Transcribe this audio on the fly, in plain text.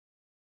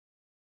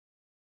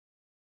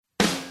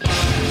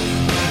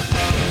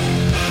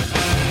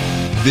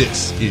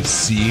This is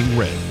Seeing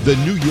Red, the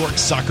New York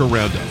Soccer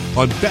Roundup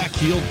on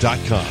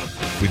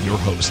Backheel.com with your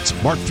hosts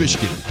Mark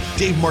Fishkin,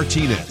 Dave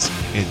Martinez,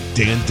 and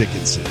Dan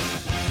Dickinson.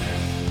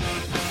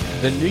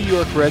 The New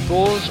York Red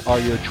Bulls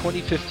are your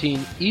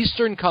 2015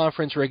 Eastern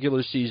Conference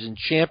regular season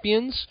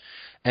champions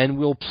and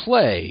will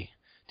play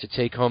to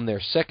take home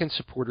their second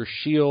Supporter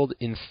Shield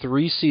in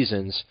 3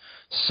 seasons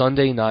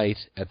Sunday night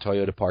at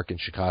Toyota Park in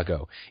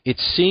Chicago.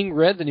 It's Seeing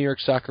Red, the New York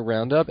Soccer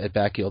Roundup at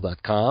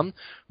Backheel.com.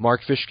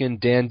 Mark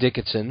Fishkin, Dan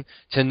Dickinson.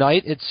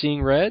 Tonight at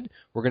Seeing Red,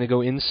 we're going to go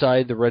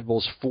inside the Red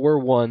Bulls'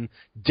 4-1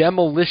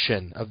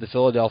 demolition of the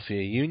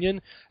Philadelphia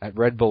Union at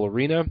Red Bull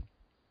Arena.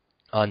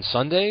 On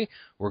Sunday,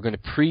 we're going to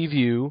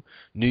preview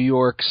New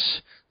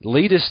York's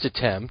latest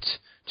attempt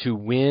to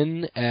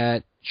win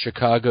at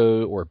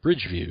Chicago or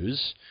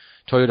Bridgeview's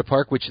Toyota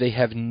Park, which they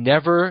have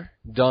never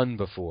done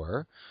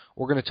before.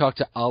 We're going to talk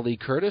to Ali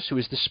Curtis, who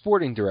is the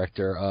sporting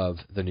director of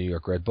the New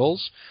York Red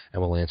Bulls,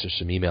 and we'll answer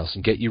some emails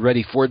and get you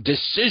ready for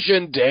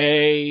Decision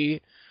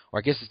Day, or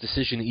I guess it's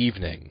Decision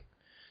Evening,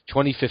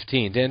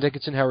 2015. Dan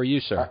Dickinson, how are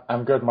you, sir?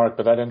 I'm good, Mark,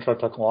 but that intro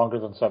took longer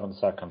than 7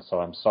 seconds, so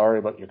I'm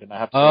sorry, but you're going to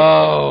have to...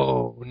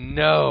 Oh,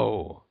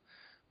 no.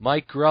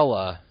 Mike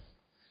Grella.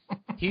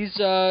 He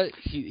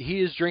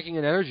is drinking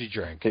an energy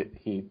drink.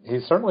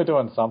 He's certainly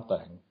doing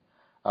something.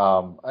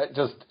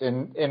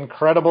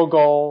 Incredible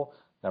goal.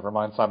 Never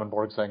mind Simon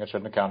Borg saying it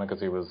shouldn't have counted because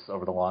he was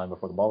over the line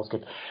before the ball was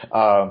kicked.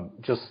 How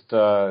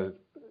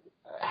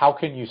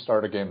can you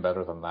start a game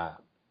better than that?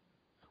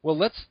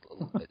 Well,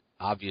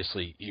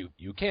 obviously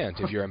you can't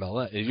if you're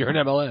MLS. If you're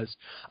an MLS.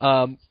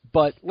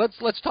 But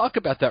let's talk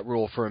about that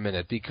rule for a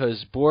minute,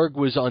 because Borg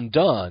was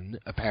undone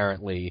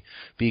apparently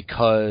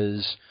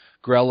because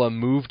Grella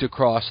moved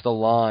across the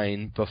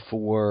line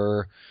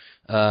before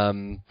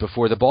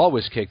the ball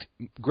was kicked.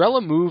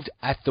 Grella moved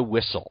at the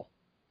whistle.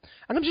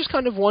 And I'm just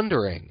kind of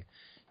wondering,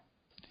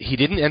 he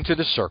didn't enter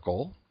the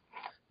circle.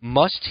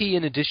 Must he,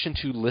 in addition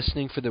to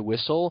listening for the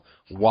whistle,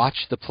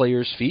 watch the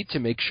players' feet to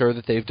make sure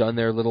that they've done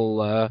their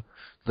little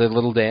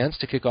dance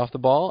to kick off the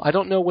ball? I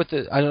don't know what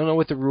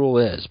the rule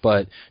is,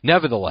 but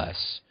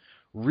nevertheless,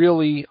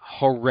 really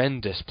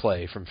horrendous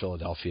play from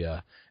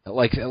Philadelphia,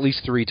 like at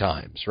least 3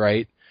 times,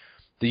 right?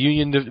 The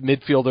Union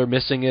midfielder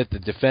missing it, the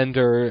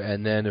defender,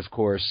 and then, of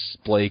course,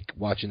 Blake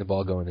watching the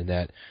ball go in the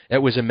net. It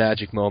was a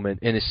magic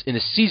moment in a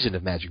season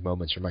of magic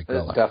moments for Mike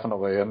Grella.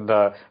 Definitely. And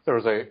there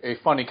was a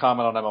funny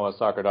comment on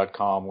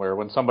MLSsoccer.com where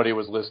when somebody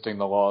was listing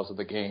the laws of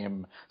the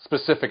game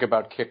specific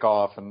about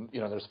kickoff, and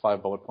there's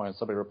 5 bullet points,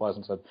 somebody replies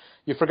and said,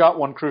 "You forgot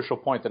one crucial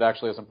point that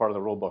actually isn't part of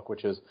the rule book,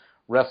 which is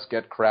refs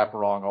get crap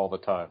wrong all the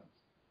time."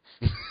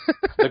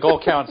 The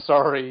goal count,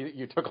 sorry,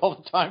 you took all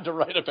the time to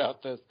write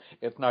about this.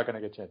 It's not going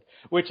to get changed,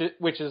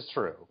 which is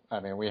true. I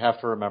mean, we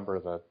have to remember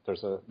that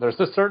there's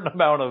a certain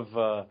amount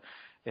of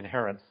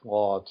inherent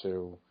flaw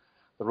to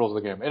the rules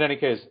of the game. In any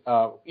case,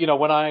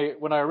 when I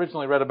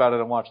originally read about it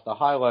and watched the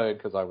highlight,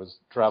 because I was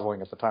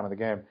traveling at the time of the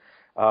game,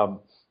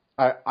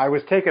 I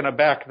was taken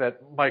aback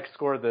that Mike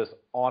scored this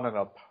on an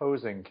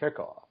opposing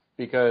kickoff,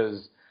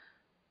 because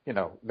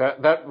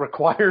that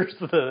requires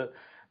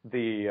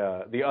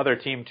the other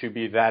team to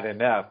be that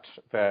inept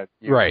that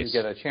you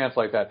get a chance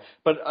like that.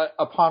 But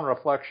upon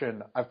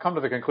reflection, I've come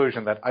to the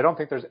conclusion that I don't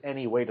think there's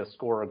any way to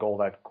score a goal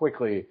that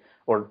quickly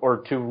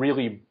or to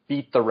really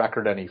beat the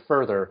record any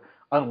further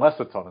unless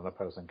it's on an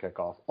opposing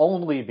kickoff,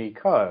 only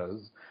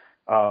because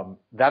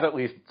that at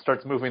least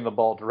starts moving the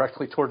ball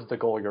directly towards the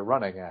goal you're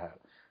running at.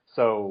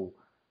 So,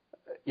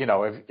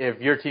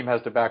 if your team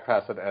has to back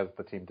pass it, as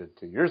the team did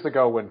 2 years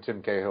ago when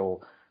Tim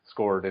Cahill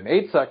scored in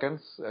 8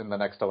 seconds in the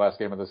next to last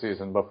game of the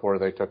season before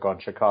they took on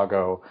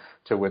Chicago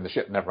to win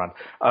the never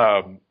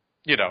run.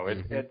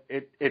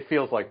 It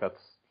feels like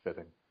that's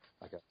fitting,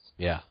 I guess.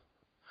 Yeah.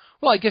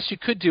 Well, I guess you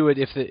could do it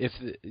if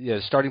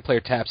the starting player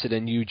taps it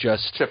and you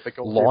just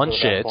launch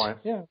it.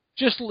 Yeah.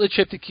 Just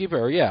chip the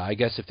keeper. Yeah, I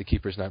guess if the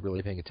keeper's not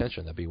really paying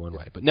attention, that'd be one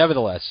way. But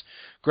nevertheless,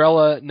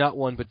 Grella, not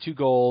 1 but 2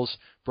 goals.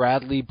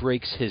 Bradley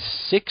breaks his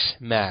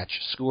 6-match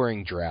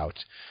scoring drought,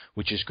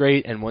 which is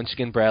great. And once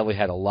again, Bradley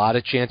had a lot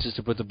of chances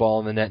to put the ball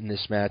in the net in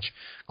this match.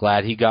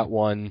 Glad he got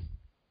one.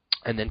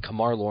 And then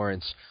Kamar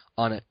Lawrence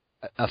on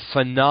a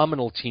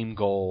phenomenal team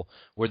goal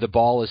where the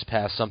ball is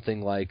passed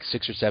something like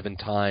 6 or 7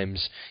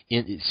 times,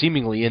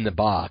 seemingly in the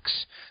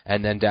box,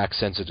 and then Dak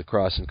sends it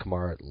across and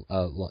Kamar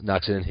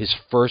knocks it in, his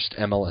first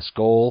MLS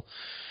goal.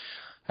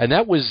 And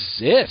that was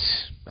it.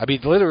 I mean,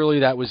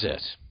 literally, that was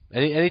it.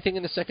 Anything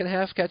in the second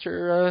half catch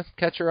your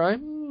eye?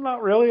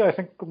 Not really. I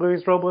think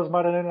Luis Robles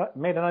might have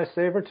made a nice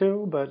save or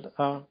two, but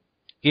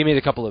he made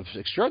a couple of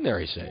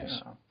extraordinary saves.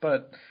 Yeah,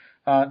 but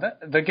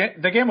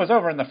the game was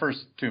over in the first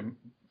 2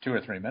 or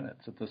 3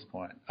 minutes at this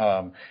point.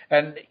 And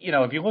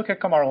if you look at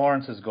Kamar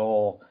Lawrence's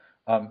goal,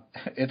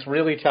 it's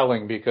really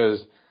telling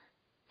because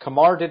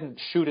Kamar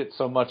didn't shoot it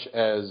so much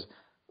as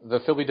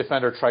the Philly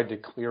defender tried to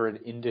clear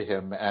it into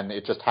him, and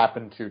it just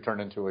happened to turn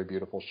into a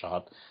beautiful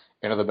shot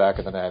into the back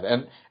of the net.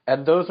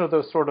 And those are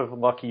those sort of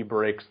lucky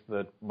breaks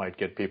that might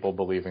get people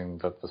believing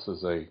that this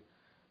is a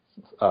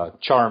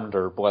charmed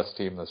or blessed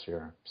team this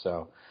year.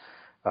 So,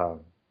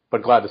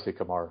 but glad to see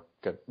Kamar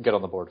get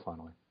on the board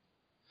finally.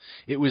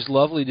 It was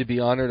lovely to be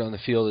honored on the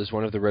field as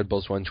one of the Red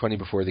Bulls 120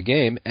 before the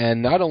game,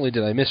 and not only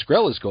did I miss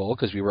Grella's goal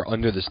because we were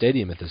under the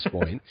stadium at this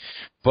point,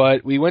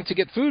 but we went to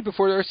get food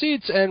before our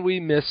seats, and we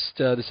missed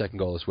the second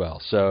goal as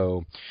well.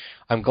 So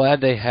I'm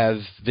glad they have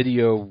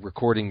video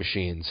recording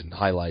machines and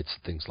highlights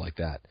and things like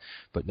that,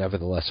 but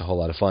nevertheless a whole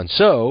lot of fun.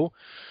 So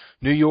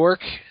New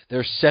York,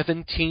 their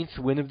 17th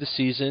win of the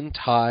season,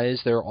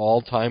 ties their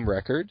all-time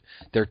record,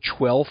 their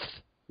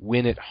 12th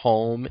win at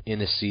home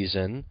in a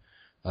season,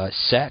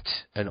 set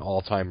an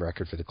all-time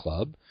record for the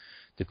club.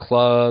 The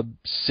club,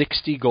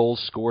 60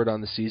 goals scored on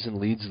the season,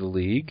 leads the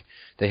league.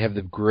 They have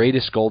the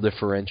greatest goal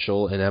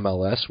differential in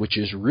MLS, which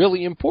is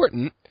really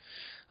important,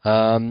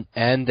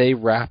 and they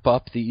wrap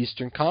up the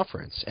Eastern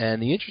Conference.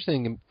 And the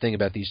interesting thing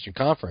about the Eastern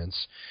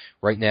Conference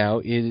right now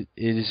is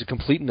it is a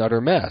complete and utter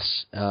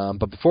mess.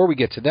 But before we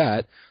get to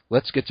that,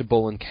 let's get to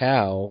Bull and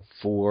Cow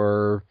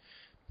for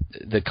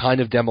the kind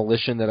of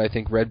demolition that I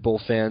think Red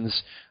Bull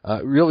fans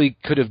really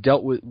could have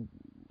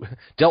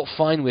dealt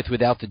fine with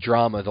without the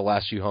drama of the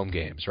last few home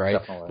games, right?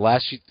 Definitely.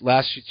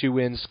 Last two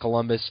wins,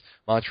 Columbus,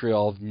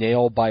 Montreal,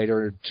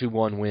 nail-biter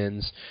 2-1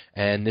 wins,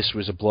 and this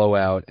was a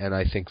blowout, and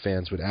I think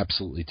fans would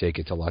absolutely take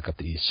it to lock up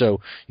the East.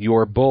 So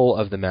your Bull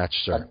of the match,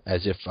 sir,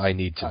 as if I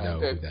need to know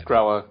who that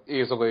Grella,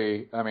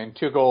 easily. I mean,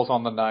 2 goals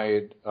on the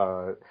night,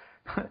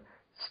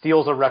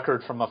 steals a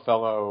record from a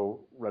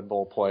fellow Red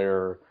Bull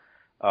player.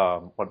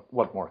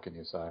 What more can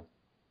you say?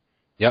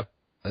 Yep.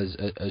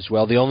 As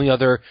well. The only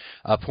other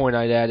point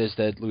I'd add is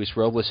that Luis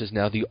Robles is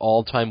now the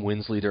all-time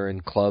wins leader in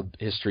club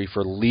history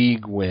for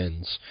league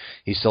wins.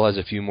 He still has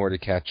a few more to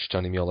catch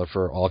Tony Mueller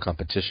for all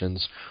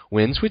competitions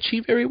wins, which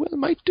he very well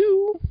might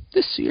do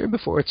this year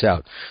before it's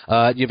out.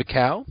 Do you have a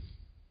cow?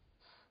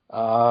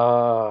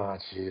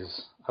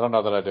 Jeez. I don't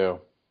know that I do.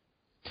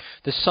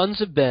 The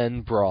Sons of Ben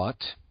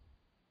brought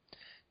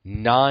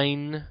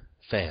 9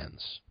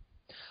 fans.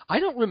 I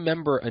don't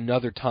remember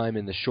another time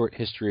in the short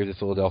history of the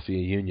Philadelphia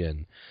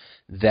Union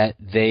that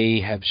they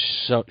have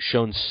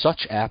shown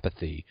such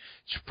apathy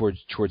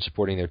towards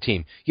supporting their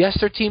team. Yes,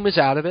 their team was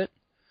out of it.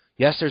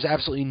 Yes, there's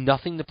absolutely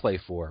nothing to play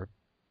for.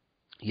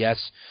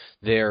 Yes,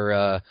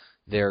 their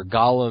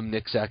Gollum,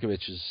 Nick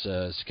Sakevich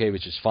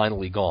is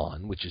finally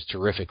gone, which is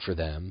terrific for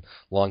them.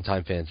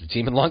 Longtime fans of the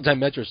team and longtime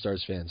Metro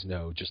Stars fans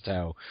know just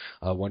how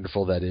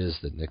wonderful that is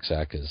that Nick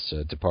Sak has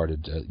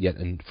departed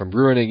from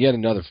ruining yet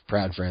another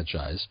proud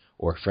franchise,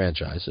 or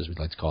franchise as we'd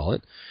like to call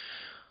it.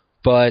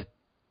 But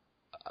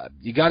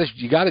you got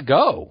to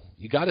go.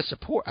 You got to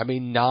support. I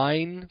mean,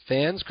 10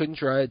 fans couldn't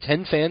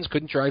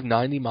drive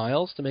 90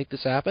 miles to make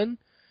this happen.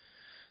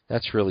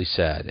 That's really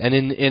sad. And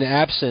in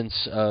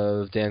absence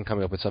of Dan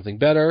coming up with something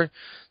better,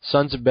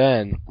 Sons of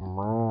Ben,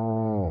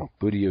 boo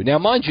to you. Now,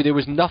 mind you, there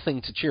was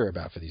nothing to cheer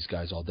about for these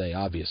guys all day,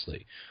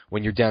 obviously,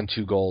 when you're down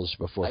 2 goals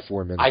before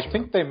 4 minutes. I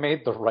think they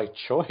made the right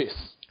choice.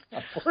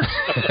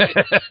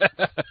 Unfortunately.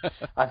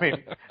 I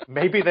mean,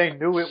 maybe they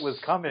knew it was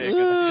coming and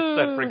they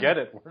said, "Forget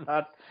it.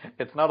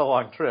 It's not a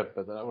long trip,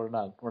 but we're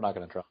not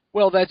going to try."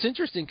 Well, that's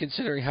interesting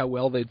considering how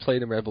well they'd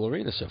played in Red Bull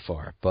Arena so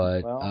far.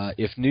 But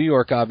if New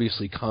York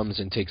obviously comes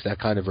and takes that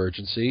kind of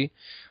urgency,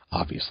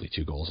 obviously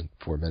 2 goals in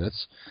 4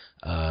 minutes,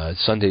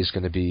 Sunday's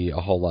going to be a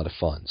whole lot of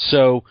fun.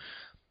 So,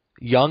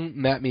 young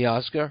Matt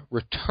Miazga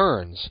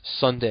returns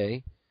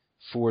Sunday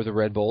for the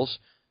Red Bulls.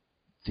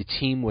 The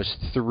team was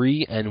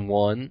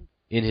 3-1.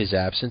 In his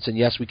absence, and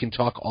yes, we can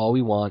talk all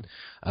we want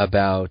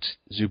about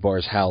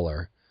Zubar's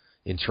howler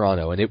in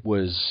Toronto, and it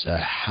was a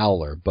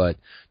howler, but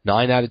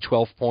 9 out of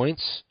 12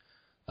 points,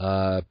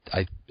 not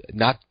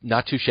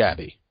too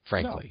shabby,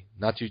 frankly,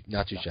 no.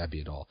 not too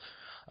shabby at all.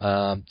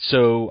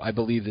 So I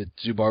believe that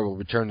Zubar will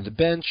return to the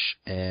bench,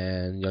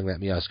 and young Matt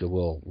Miazga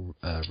will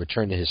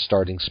return to his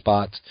starting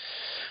spot.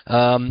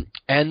 And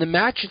the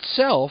match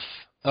itself.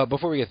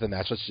 Before we get to the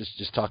match, let's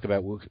just talk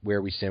about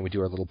where we stand. We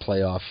do our little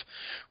playoff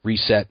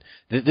reset.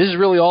 This is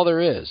really all there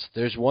is.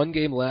 There's 1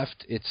 game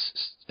left.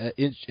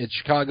 It's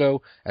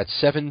Chicago at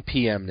 7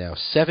 p.m. now.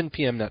 7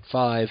 p.m. not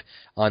 5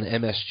 on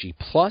MSG+.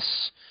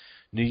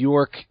 New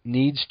York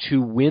needs to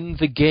win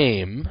the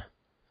game,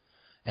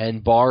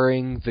 and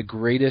barring the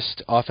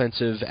greatest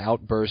offensive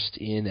outburst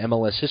in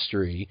MLS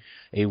history,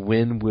 a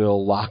win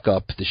will lock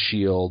up the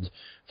Shield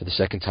for the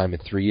second time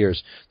in 3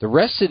 years. The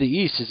rest of the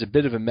East is a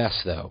bit of a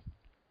mess, though,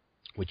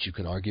 which you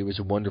can argue is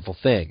a wonderful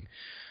thing.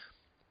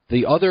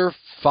 The other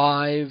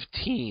 5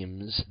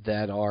 teams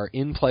that are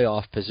in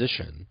playoff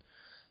position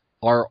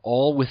are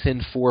all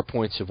within 4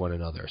 points of one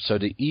another. So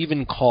to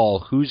even call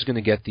who's going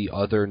to get the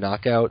other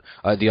knockout,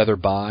 the other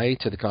bye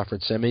to the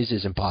conference semis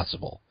is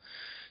impossible.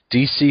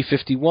 DC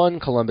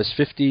 51, Columbus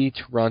 50,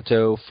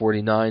 Toronto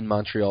 49,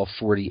 Montreal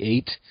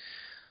 48.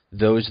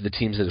 Those are the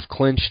teams that have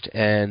clinched,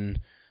 and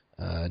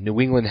New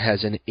England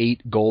has an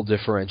 8-goal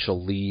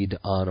differential lead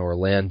on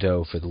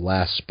Orlando for the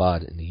last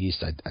spot in the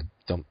East. I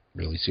don't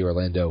really see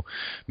Orlando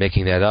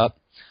making that up.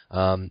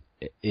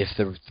 If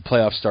the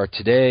playoffs start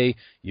today,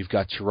 you've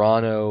got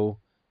Toronto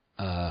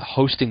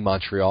hosting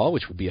Montreal,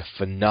 which would be a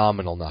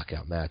phenomenal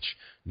knockout match.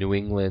 New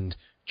England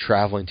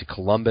traveling to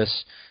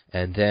Columbus.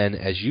 And then,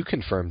 as you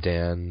confirmed,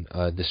 Dan,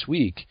 this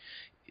week,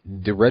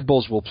 the Red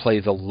Bulls will play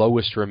the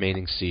lowest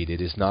remaining seed.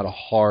 It is not a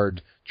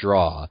hard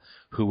draw.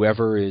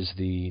 Whoever is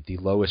the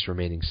lowest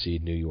remaining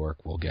seed, New York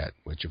will get,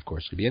 which of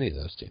course could be any of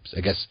those teams.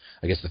 I guess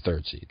the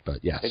third seed,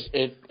 but yes.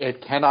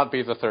 It cannot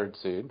be the third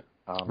seed,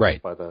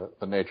 right? By the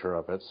nature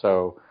of it.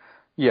 So,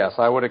 yes,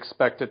 I would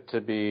expect it to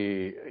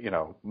be,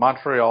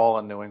 Montreal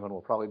and New England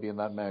will probably be in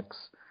that mix.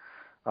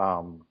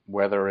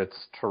 Whether it's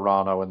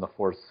Toronto in the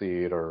fourth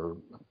seed or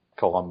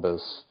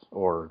Columbus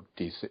or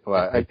DC.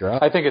 Well,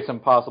 I think it's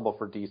impossible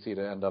for DC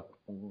to end up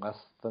less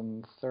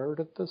than third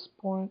at this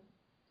point.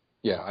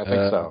 Yeah, I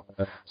think so.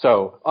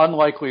 So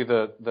unlikely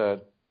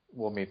that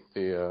we'll meet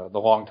the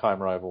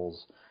longtime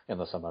rivals in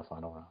the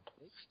semifinal round.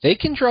 They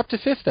can drop to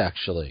fifth,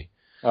 actually.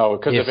 Oh,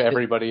 because of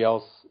everybody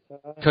else?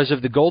 Because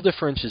of the goal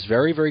difference is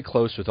very, very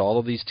close with all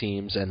of these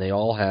teams, and they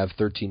all have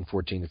 13,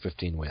 14, and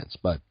 15 wins.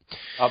 But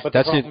the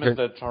problem is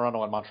that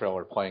Toronto and Montreal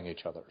are playing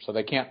each other, so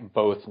they can't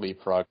both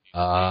leapfrog.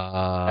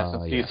 And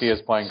since DC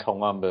is playing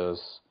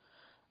Columbus,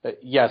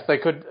 yes, they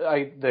could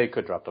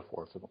drop to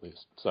fourth at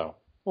least. So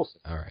we'll see.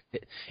 All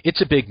right,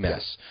 it's a big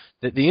mess.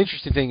 The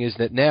interesting thing is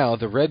that now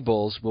the Red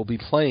Bulls will be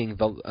playing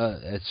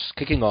it's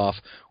kicking off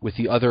with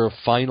the other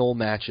final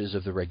matches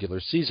of the regular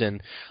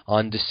season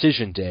on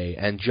decision day.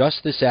 And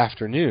just this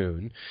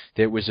afternoon,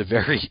 there was a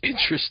very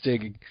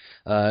interesting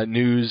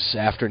news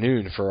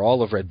afternoon for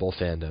all of Red Bull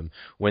fandom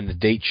when the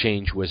date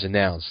change was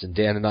announced. And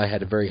Dan and I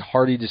had a very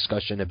hearty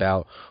discussion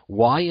about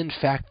why, in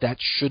fact, that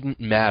shouldn't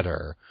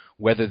matter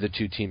whether the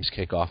two teams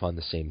kick off on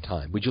the same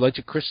time. Would you like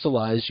to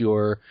crystallize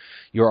your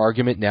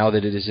argument now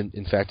that it is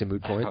in fact a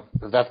moot point?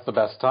 That's the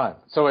best time.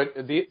 So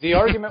the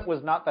argument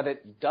was not that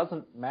it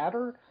doesn't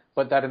matter,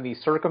 but that in the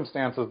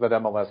circumstances that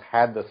MLS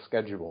had the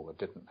schedule, it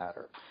didn't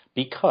matter.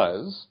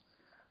 Because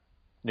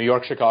New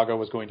York, Chicago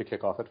was going to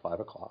kick off at 5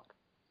 o'clock,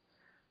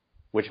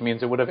 which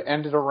means it would have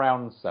ended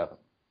around 7.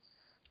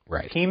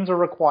 Right. Teams are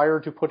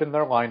required to put in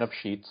their lineup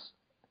sheets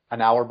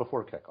an hour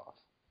before kickoff.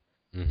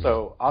 Mm-hmm.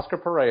 So Oscar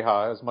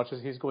Pareja, as much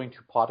as he's going to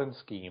plot and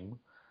scheme,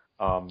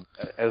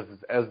 as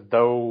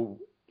though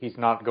he's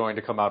not going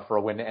to come out for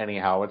a win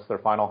anyhow, it's their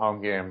final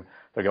home game,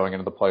 they're going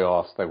into the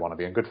playoffs, they want to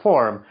be in good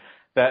form,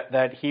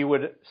 that he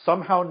would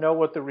somehow know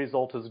what the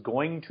result is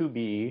going to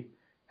be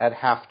at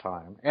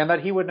halftime, and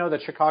that he would know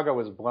that Chicago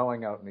is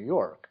blowing out New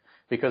York,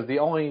 because the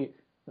only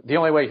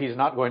way he's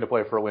not going to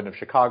play for a win if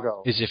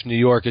Chicago is if New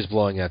York is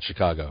blowing out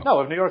Chicago.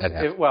 No, if New York,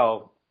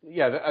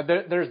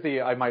 there's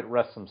the I might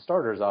rest some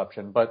starters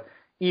option, but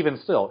even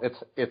still,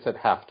 it's at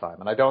halftime,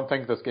 and I don't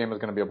think this game is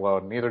going to be a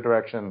blowout in either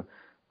direction.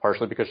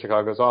 Partially because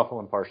Chicago's awful,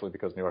 and partially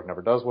because New York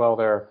never does well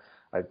there.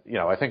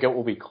 I think it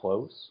will be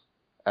close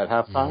at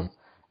halftime,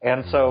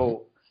 and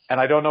so,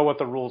 and I don't know what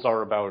the rules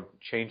are about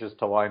changes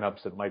to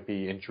lineups. It might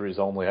be injuries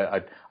only.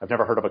 I've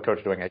never heard of a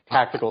coach doing a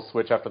tactical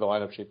switch after the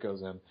lineup sheet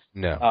goes in.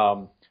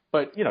 No.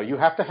 But you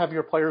have to have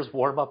your players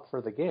warm up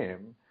for the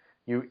game.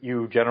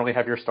 You generally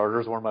have your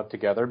starters warm up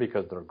together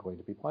because they're going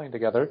to be playing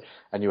together,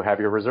 and you have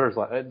your reserves.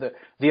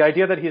 The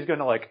idea that he's going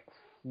to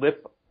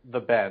flip the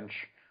bench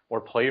or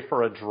play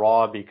for a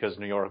draw because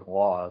New York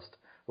lost,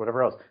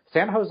 whatever else.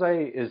 San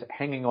Jose is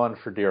hanging on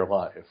for dear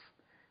life,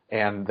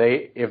 and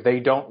if they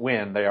don't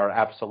win, they are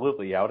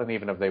absolutely out. And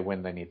even if they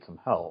win, they need some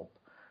help.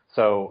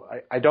 So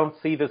I don't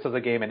see this as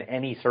a game in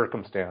any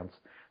circumstance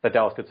that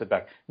Dallas could sit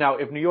back. Now,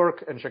 if New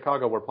York and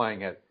Chicago were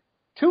playing at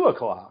 2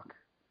 o'clock.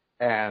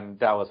 And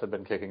Dallas had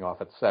been kicking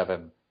off at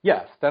 7,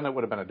 yes, then it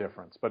would have been a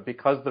difference. But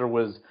because there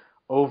was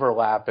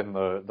overlap in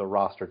the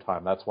roster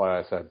time, that's why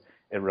I said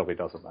it really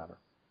doesn't matter.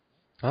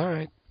 All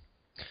right.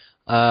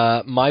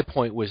 My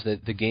point was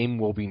that the game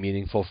will be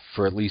meaningful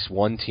for at least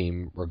one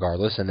team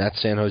regardless, and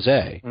that's San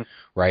Jose,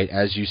 right,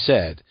 as you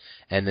said.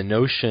 And the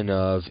notion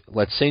of,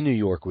 let's say New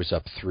York was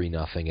up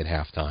 3-0 at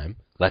halftime,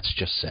 let's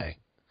just say.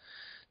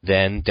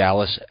 Then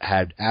Dallas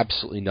had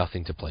absolutely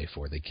nothing to play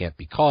for. They can't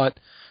be caught.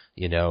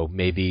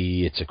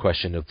 Maybe it's a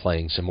question of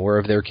playing some more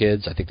of their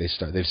kids. I think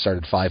they've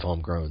started 5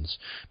 homegrowns.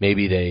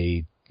 Maybe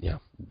they,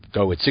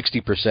 go at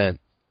 60%.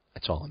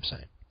 That's all I'm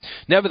saying.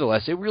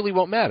 Nevertheless, it really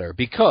won't matter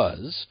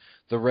because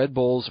the Red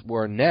Bulls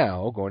were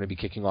now going to be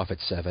kicking off at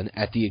 7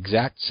 at the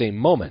exact same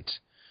moment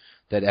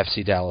that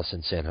FC Dallas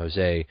and San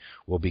Jose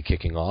will be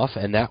kicking off,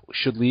 and that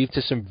should lead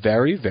to some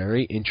very,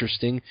 very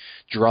interesting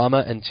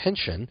drama and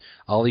tension.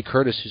 Ollie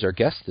Curtis, who's our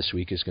guest this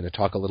week, is going to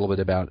talk a little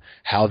bit about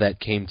how that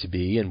came to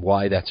be and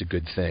why that's a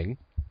good thing,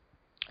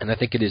 and I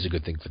think it is a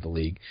good thing for the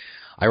league.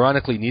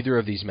 Ironically, neither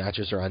of these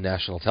matches are on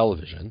national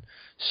television,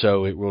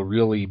 so it will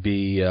really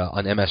be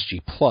on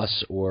MSG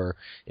Plus, or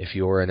if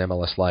you're an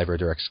MLS Live or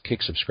Direct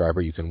Kick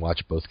subscriber, you can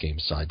watch both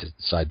games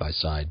side by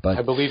side. But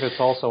I believe it's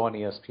also on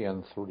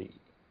ESPN3.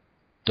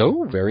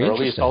 Oh, very interesting. Or at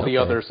least all the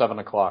other 7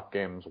 o'clock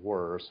games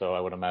were, so I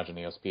would imagine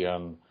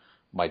ESPN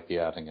might be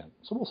adding it.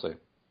 So we'll see.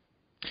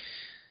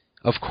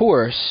 Of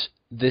course,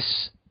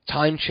 this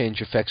time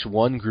change affects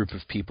one group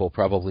of people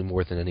probably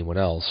more than anyone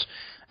else,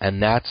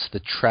 and that's the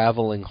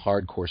traveling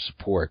hardcore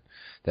support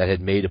that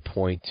had made a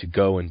point to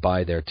go and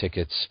buy their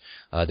tickets,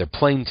 their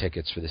plane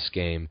tickets for this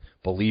game,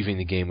 believing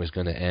the game was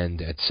going to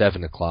end at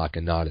 7 o'clock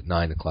and not at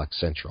 9 o'clock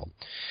Central.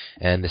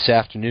 And this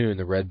afternoon,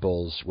 the Red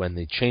Bulls, when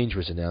the change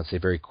was announced, they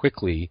very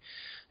quickly,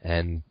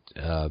 and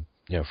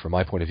from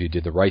my point of view,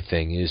 did the right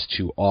thing, is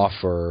to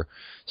offer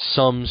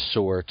some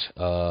sort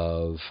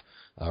of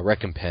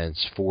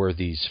recompense for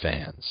these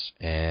fans.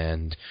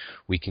 And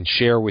we can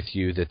share with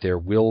you that there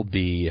will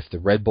be, if the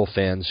Red Bull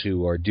fans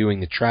who are doing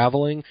the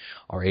traveling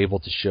are able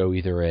to show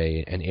either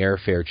an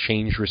airfare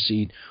change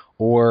receipt,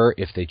 or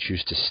if they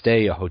choose to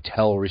stay, a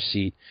hotel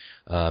receipt,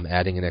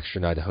 adding an extra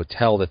night at a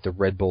hotel, that the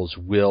Red Bulls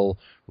will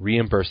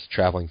reimburse the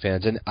traveling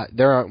fans. And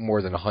there aren't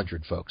more than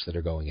 100 folks that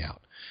are going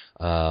out.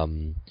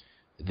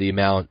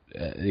 The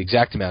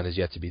exact amount is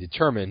yet to be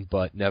determined,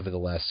 but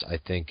nevertheless, I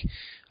think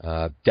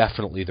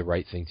definitely the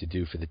right thing to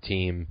do for the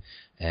team,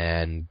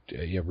 and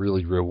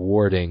really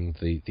rewarding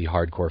the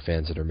hardcore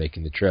fans that are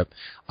making the trip.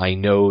 I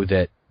know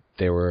that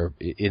there were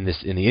in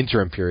the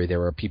interim period there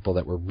were people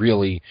that were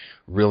really,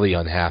 really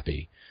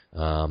unhappy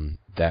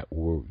that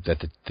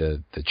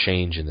the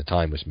change in the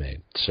time was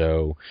made.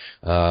 So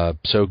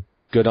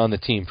good on the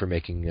team for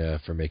making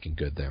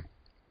good there.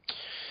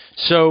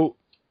 So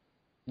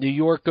New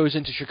York goes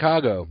into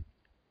Chicago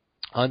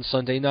on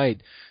Sunday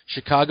night.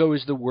 Chicago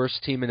is the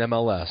worst team in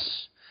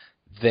MLS.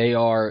 They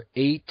are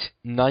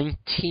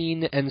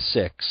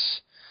 8-19-6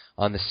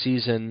 on the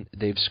season.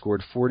 They've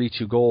scored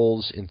 42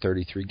 goals in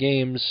 33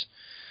 games,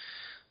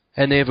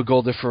 and they have a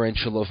goal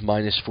differential of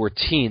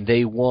 -14.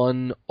 They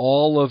won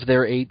all of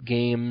their 8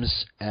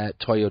 games at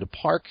Toyota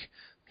Park,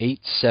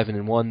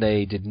 8-7-1.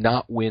 They did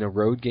not win a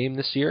road game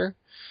this year.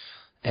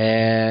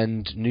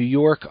 And New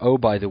York, oh,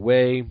 by the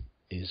way,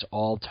 is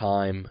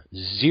all-time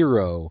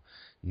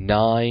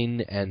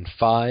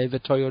 0-9-5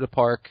 at Toyota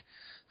Park.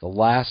 The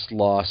last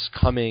loss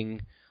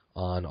coming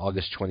on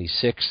August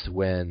 26th,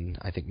 when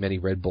I think many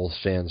Red Bulls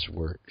fans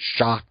were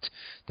shocked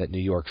that New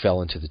York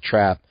fell into the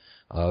trap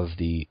of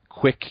the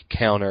quick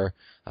counter.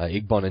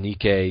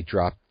 Igbonanike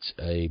dropped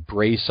a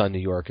brace on New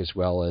York, as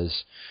well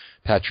as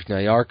Patrick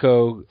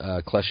Nyarko.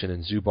 Kleshin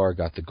and Zubar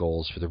got the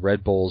goals for the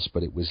Red Bulls,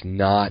 but it was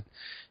not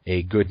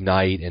a good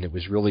night, and it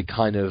was really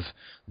kind of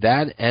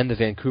that and the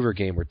Vancouver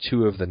game were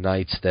two of the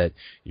nights that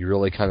you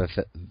really kind of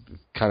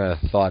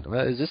thought,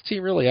 well, is this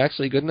team really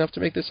actually good enough to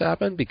make this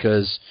happen?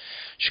 Because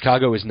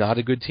Chicago is not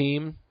a good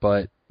team,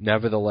 but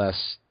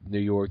nevertheless, New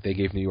York, they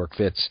gave New York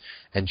fits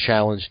and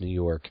challenged New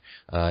York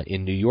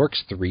in New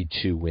York's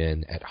 3-2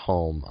 win at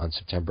home on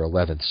September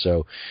 11th.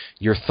 So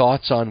your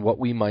thoughts on what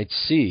we might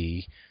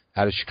see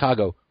out of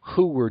Chicago,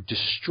 who were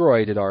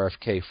destroyed at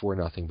RFK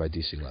 4-0 by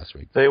DC last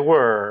week? They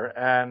were,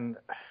 and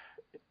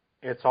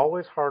it's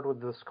always hard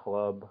with this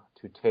club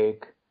to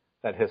take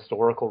that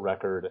historical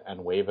record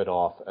and wave it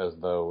off as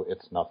though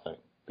it's nothing,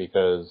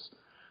 because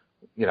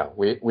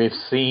we've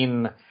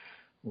seen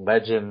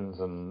legends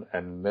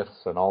and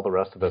myths and all the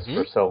rest of this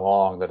for so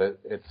long that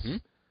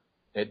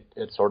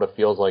it sort of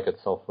feels like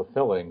it's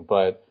self-fulfilling.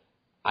 But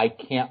I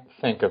can't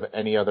think of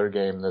any other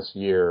game this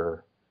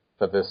year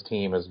that this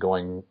team is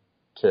going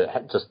to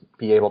just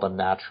be able to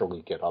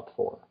naturally get up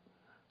for.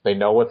 They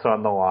know what's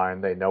on the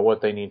line. They know what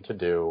they need to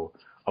do.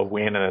 A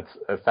win, and it's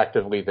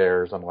effectively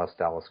theirs unless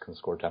Dallas can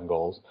score 10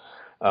 goals.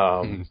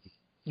 I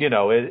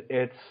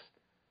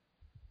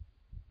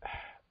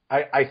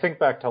think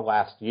back to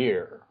last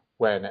year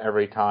when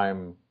every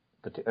time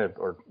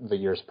or the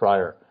years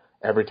prior,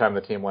 every time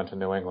the team went to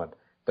New England,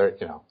 they're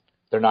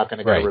not going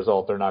to get a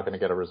result. They're not going to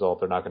get a result.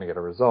 They're not going to get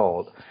a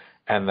result.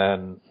 And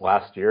then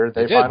last year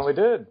they finally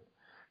did.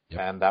 Yep.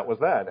 And that was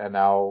that. And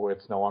now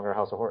it's no longer a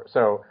house of horrors.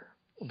 So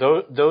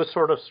those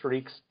sort of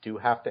streaks do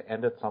have to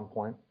end at some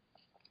point.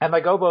 And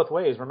they go both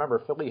ways. Remember,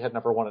 Philly had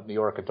never won at New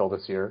York until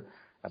this year.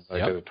 And they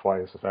did it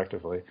twice,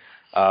 effectively.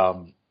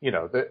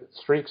 The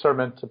streaks are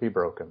meant to be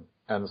broken.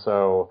 And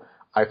so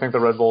I think the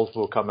Red Bulls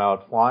will come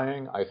out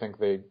flying. I think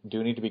they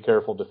do need to be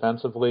careful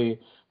defensively.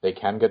 They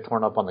can get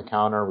torn up on the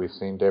counter. We've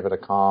seen David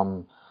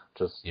Accam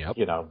just,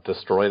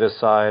 destroy this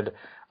side.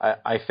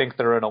 I think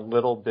they're in a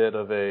little bit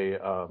of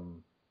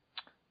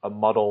a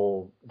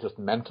muddle just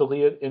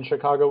mentally in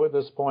Chicago at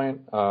this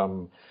point.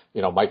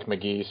 Mike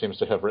McGee seems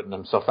to have written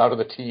himself out of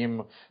the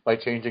team by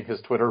changing his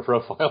Twitter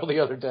profile the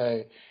other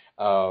day.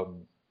 I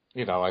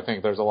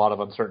think there's a lot of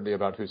uncertainty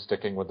about who's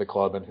sticking with the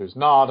club and who's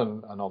not,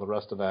 and all the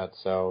rest of that.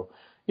 So,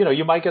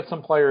 you might get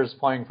some players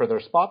playing for their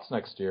spots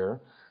next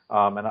year.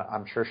 And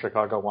I'm sure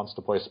Chicago wants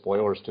to play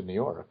spoilers to New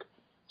York.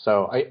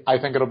 So I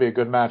think it'll be a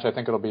good match. I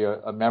think it'll be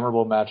a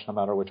memorable match no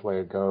matter which way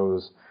it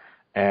goes.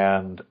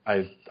 And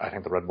I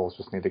think the Red Bulls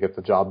just need to get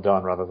the job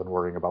done rather than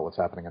worrying about what's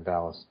happening in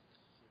Dallas.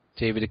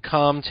 David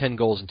Accam, 10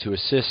 goals and 2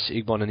 assists.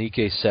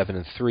 Igbonanike, 7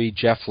 and 3.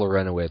 Jeff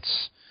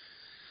Larentowicz,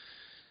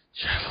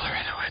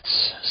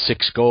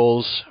 6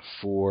 goals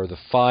for the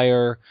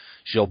Fire.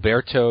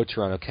 Gilberto,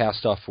 Toronto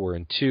Castoff, 4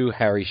 and 2.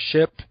 Harry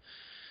Shipp,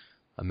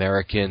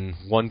 American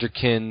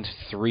Wonderkind,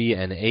 3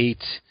 and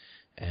 8.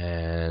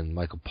 And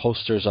Michael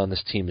Polster's on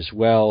this team as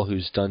well,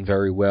 who's done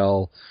very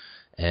well.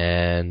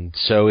 And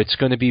so it's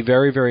going to be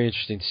very, very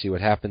interesting to see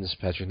what happens.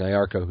 Patrick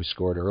Nyarko, who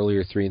scored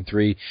earlier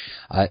 3-3.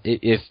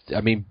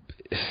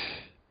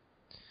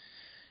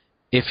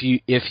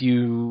 If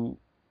you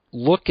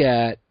look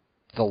at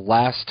the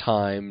last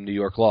time New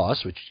York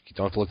lost, which you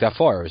don't have to look that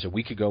far, it was a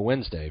week ago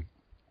Wednesday,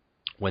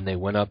 when they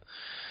went up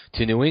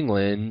to New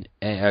England,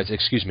 when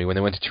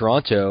they went to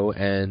Toronto,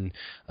 and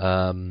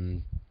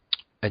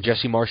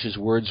Jesse Marsh's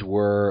words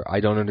were,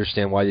 "I don't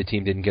understand why the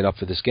team didn't get up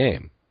for this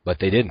game," but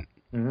they didn't.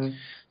 Mm-hmm.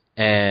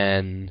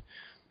 And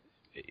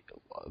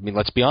I mean,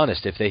 let's be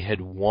honest, if they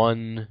had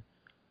won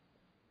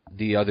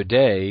the other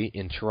day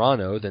in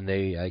Toronto, then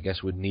they, I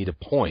guess, would need a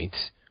point,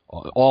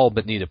 all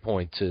but need a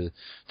point to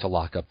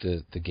lock up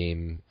the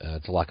game,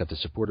 to lock up the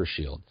Supporters'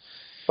 Shield.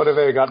 But if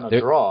they had gotten a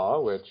draw,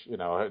 which,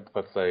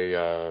 let's say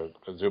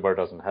Zubar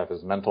doesn't have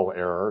his mental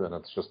error, and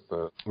it's just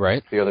the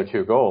other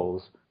two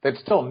goals, they'd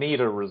still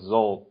need a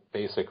result,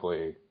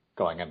 basically,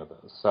 going into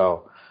this.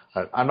 So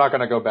I'm not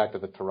going to go back to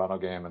the Toronto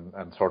game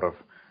and sort of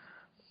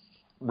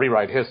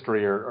rewrite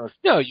history or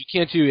No, you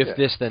can't do if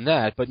this then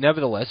that, but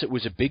nevertheless, it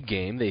was a big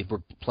game. They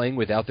were playing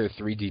without their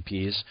 3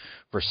 DPs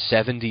for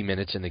 70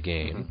 minutes in the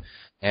game,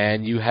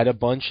 and you had a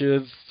bunch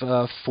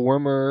of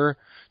former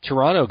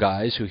Toronto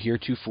guys who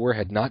heretofore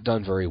had not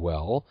done very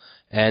well,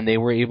 and they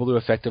were able to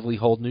effectively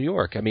hold New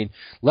York. I mean,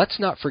 let's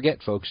not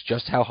forget, folks,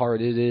 just how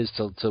hard it is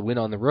to win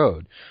on the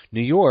road.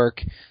 New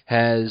York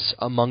has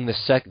among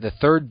the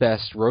third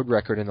best road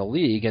record in the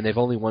league, and they've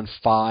only won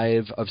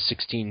 5 of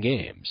 16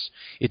 games.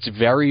 It's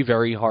very,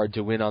 very hard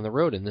to win on the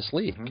road in this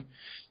league. Mm-hmm.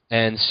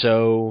 And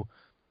so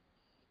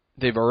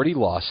they've already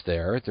lost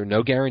there. There are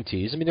no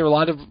guarantees. I mean, there are a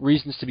lot of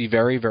reasons to be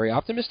very, very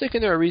optimistic,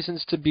 and there are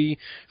reasons to be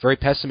very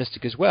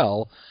pessimistic as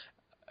well.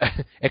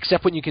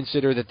 Except when you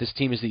consider that this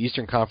team is the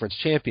Eastern Conference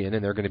champion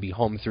and they're going to be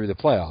home through the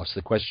playoffs.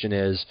 The question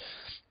is,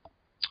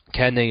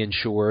 can they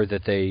ensure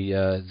that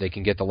they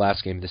can get the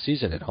last game of the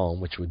season at home,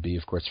 which would be,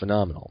 of course,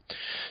 phenomenal.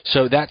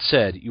 So that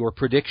said, your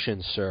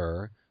prediction,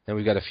 sir, and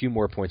we've got a few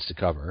more points to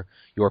cover,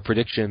 your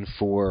prediction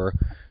for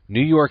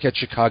New York at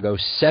Chicago,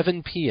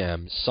 7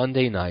 p.m.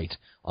 Sunday night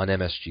on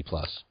MSG+.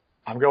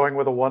 I'm going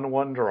with a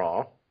 1-1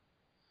 draw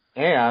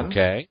and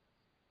a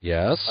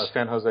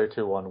San Jose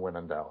 2-1 win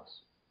in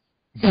Dallas.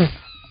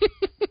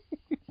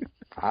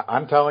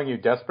 I'm telling you,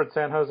 desperate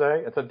San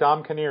Jose, it's a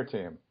Dom Kinnear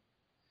team.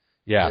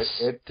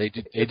 Yes, they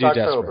do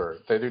October.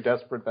 desperate. They do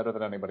desperate better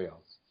than anybody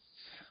else.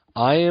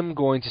 I am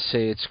going to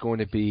say it's going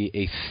to be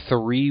a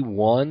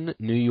 3-1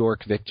 New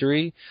York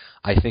victory.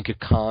 I think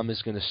Akam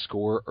is going to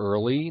score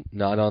early,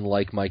 not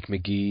unlike Mike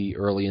McGee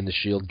early in the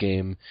Shield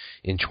game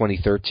in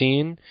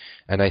 2013.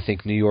 And I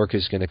think New York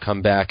is going to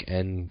come back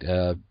and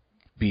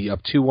be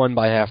up 2-1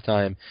 by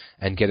halftime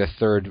and get a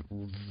third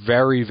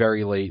very,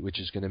 very late,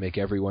 which is going to make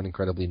everyone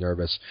incredibly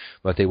nervous.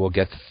 But they will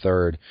get the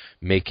third,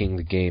 making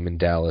the game in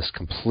Dallas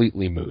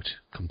completely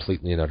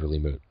and utterly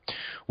moot.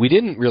 We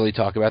didn't really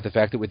talk about the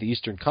fact that with the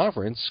Eastern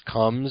Conference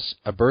comes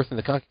a berth in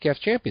the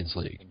CONCACAF Champions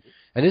League.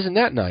 And isn't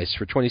that nice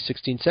for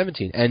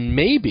 2016-17? And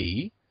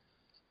maybe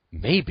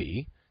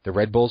the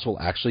Red Bulls will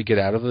actually get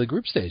out of the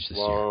group stage this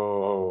year.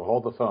 Whoa,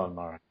 hold the phone,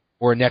 Mark.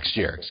 Or next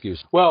year, excuse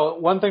me. Well,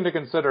 one thing to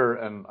consider,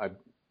 and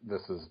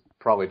this is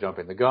probably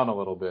jumping the gun a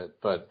little bit,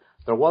 but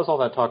there was all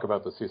that talk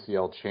about the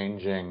CCL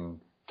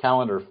changing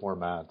calendar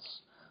formats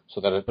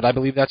so that But I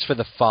believe that's for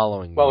the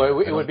following year. Well,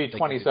 it would be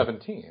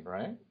 2017,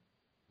 right?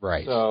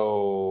 Right.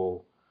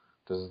 So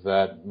does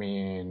that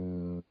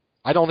mean...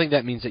 I don't think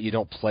that means that you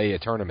don't play a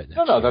tournament next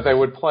year. No, that they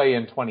would play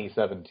in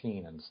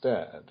 2017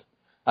 instead.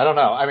 I don't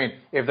know. I mean,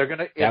 if they're going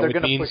to... That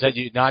would mean that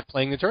you're not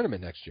playing the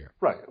tournament next year.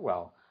 Right.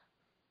 Well,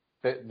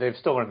 they've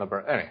still earned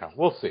the... Anyhow,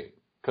 we'll see,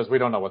 because we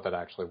don't know what that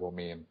actually will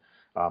mean.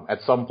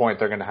 At some point,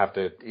 they're going to have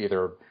to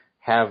either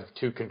have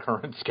two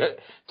concurrent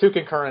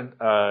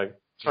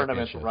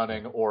tournaments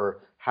running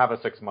or have a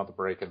 6-month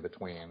break in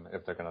between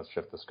if they're going to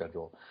shift the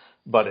schedule.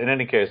 But in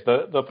any case,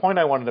 the point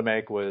I wanted to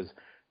make was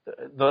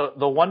the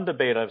one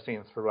debate I've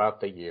seen throughout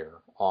the year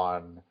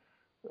on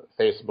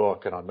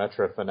Facebook and on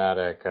Metro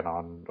Fanatic and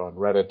on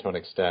Reddit to an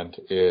extent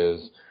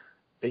is,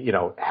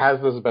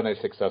 has this been a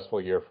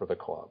successful year for the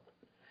club?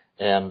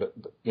 And,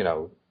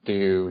 do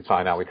you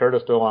sign Ali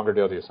Curtis to a longer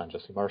deal? Do you sign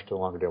Jesse Marsh to a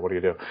longer deal? What do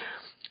you do?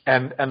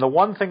 And the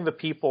one thing the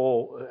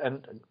people,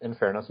 and in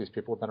fairness, these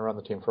people have been around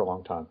the team for a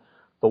long time,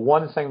 the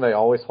one thing they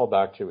always fall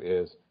back to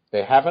is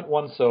they haven't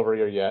won silver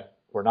yet.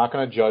 We're not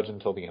going to judge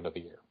until the end of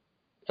the year.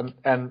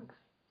 And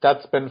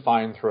that's been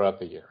fine throughout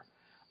the year.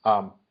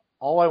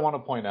 All I want to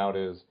point out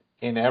is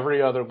in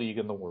every other league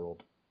in the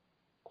world,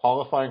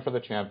 qualifying for the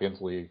Champions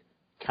League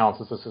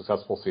counts as a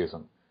successful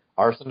season.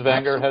 Arsene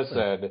Wenger has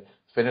said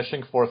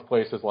finishing 4th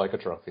place is like a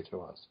trophy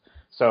to us.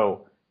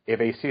 So if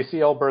a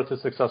CCL berth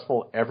is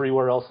successful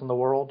everywhere else in the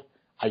world,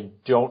 I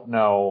don't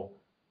know,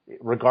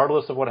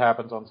 regardless of what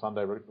happens on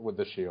Sunday with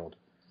the Shield,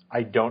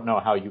 I don't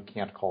know how you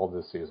can't call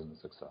this season a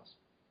success.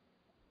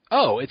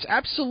 Oh, it's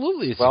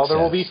absolutely a success. Well, there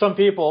will be some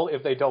people,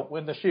 if they don't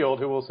win the Shield,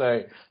 who will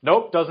say,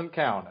 nope, doesn't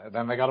count. And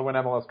then they got to win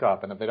MLS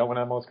Cup. And if they don't win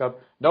MLS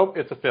Cup, nope,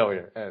 it's a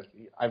failure.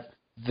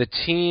 the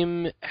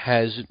team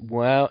has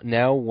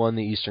now won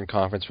the Eastern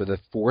Conference for the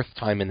fourth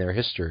time in their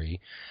history,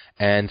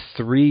 and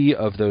 3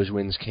 of those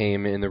wins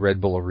came in the Red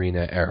Bull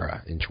Arena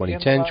era in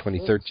 2010,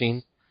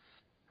 2013.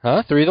 3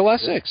 of the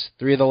last 6.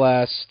 3 of the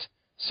last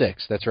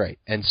 6, that's right.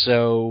 And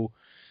so,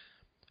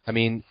 I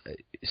mean,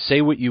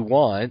 say what you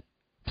want,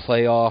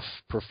 playoff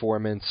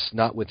performance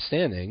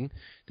notwithstanding,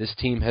 this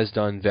team has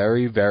done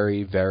very,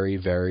 very, very,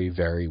 very,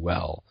 very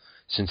well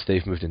since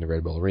they've moved into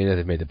Red Bull Arena.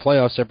 They've made the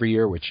playoffs every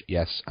year, which,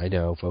 yes, I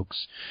know,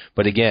 folks.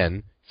 But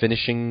again,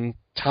 finishing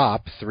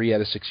top 3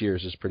 out of 6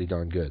 years is pretty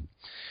darn good.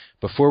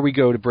 Before we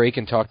go to break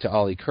and talk to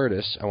Ollie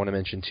Curtis, I want to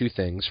mention 2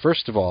 things.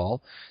 First of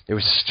all, there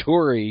was a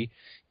story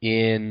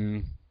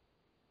in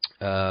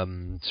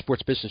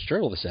Sports Business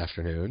Journal this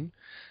afternoon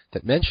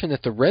that mentioned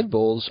that the Red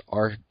Bulls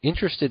are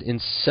interested in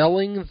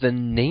selling the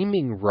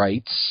naming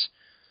rights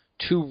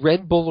to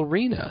Red Bull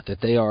Arena,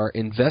 that they are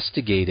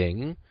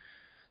investigating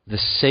the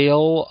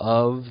sale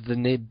of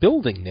the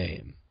building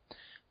name.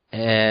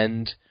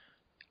 And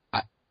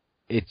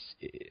it's,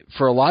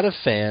 for a lot of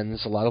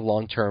fans, a lot of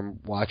long-term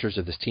watchers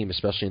of this team,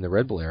 especially in the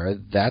Red Bull era,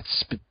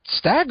 that's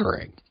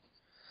staggering,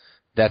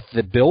 that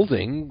the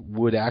building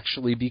would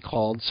actually be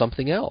called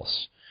something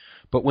else.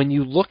 But when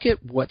you look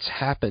at what's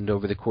happened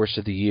over the course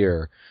of the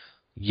year,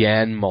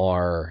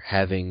 Yanmar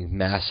having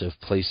massive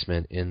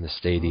placement in the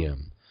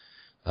stadium,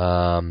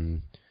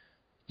 the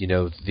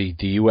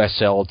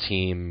USL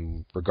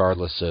team,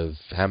 regardless of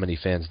how many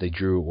fans they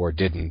drew or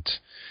didn't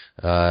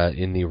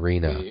in the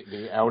arena.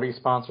 The Audi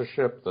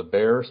sponsorship, the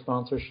Bayer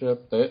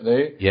sponsorship,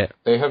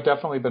 they have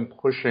definitely been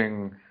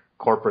pushing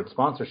corporate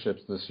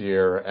sponsorships this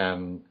year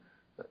and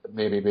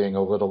maybe being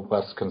a little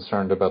less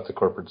concerned about the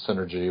corporate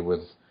synergy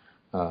with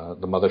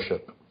the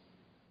mothership.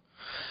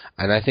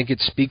 And I think it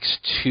speaks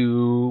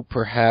to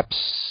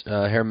perhaps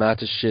Herr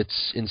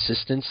Mateschit's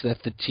insistence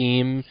that the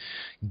team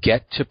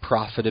get to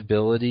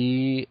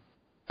profitability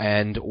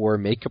and or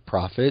make a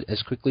profit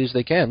as quickly as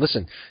they can.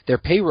 Listen, their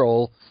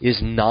payroll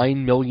is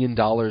 $9 million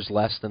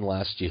less than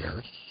last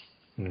year.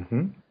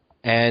 Mm-hmm.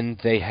 And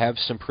they have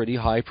some pretty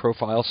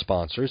high-profile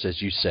sponsors,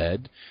 as you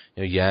said.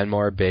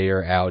 Yanmar,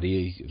 Bayer,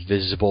 Audi,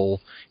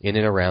 visible in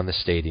and around the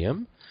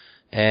stadium.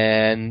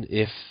 And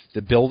if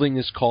the building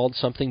is called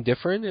something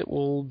different, it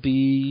will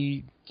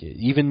be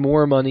even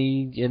more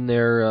money in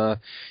their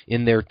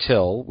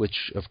till,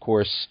 which of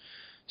course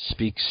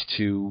speaks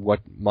to what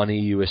money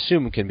you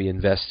assume can be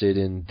invested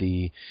in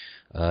the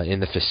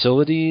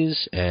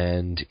facilities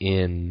and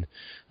in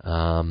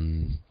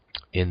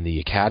the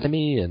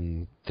academy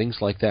and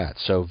things like that.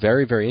 So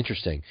very, very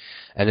interesting.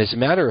 And as a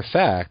matter of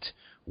fact,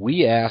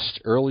 we asked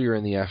earlier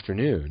in the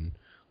afternoon.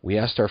 We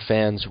asked our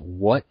fans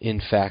what, in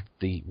fact,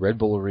 the Red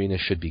Bull Arena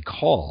should be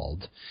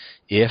called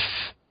if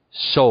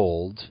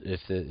sold,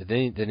 if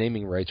the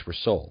naming rights were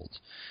sold.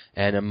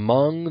 And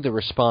among the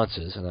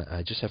responses, and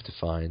I just have to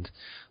find,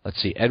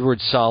 let's see, Edward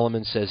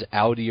Solomon says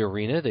Audi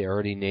Arena. They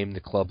already named the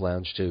club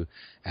lounge to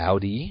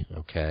Audi.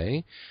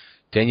 Okay.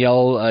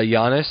 Danielle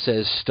Yanis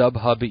says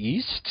StubHub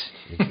East.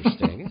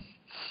 Interesting.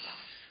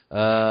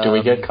 Do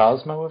we get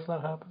Cosmo if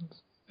that happens?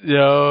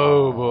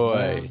 Oh,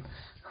 boy.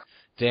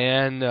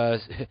 Dan,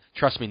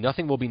 trust me,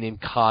 nothing will be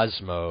named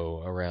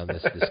Cosmo around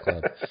this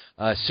club.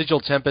 Sigil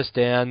Tempest,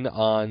 Dan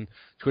on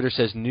Twitter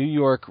says, New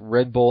York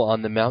Red Bull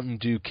on the Mountain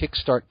Dew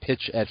Kickstart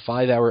pitch at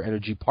 5 Hour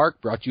Energy Park,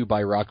 brought to you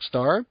by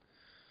Rockstar.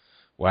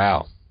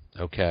 Wow.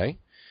 Okay.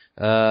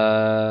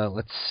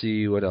 Let's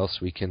see what else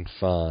we can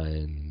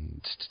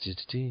find.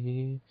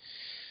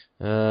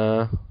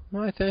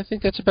 I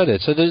think that's about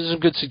it. So those are some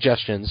good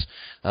suggestions.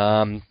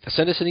 Send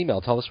us an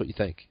email. Tell us what you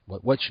think.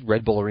 What should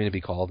Red Bull Arena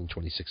be called in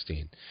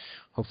 2016?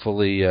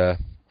 Hopefully,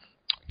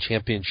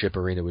 Championship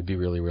Arena would be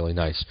really, really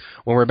nice.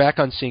 When we're back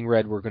on Seeing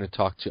Red, we're going to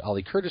talk to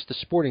Ollie Curtis, the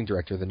sporting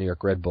director of the New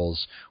York Red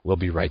Bulls. We'll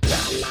be right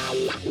back.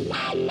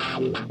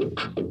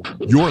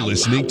 You're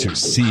listening to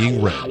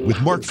Seeing Red with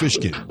Mark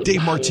Fishkin,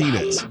 Dave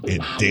Martinez,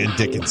 and Dan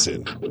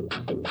Dickinson.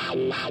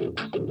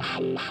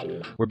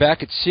 We're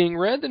back at Seeing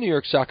Red, the New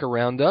York Soccer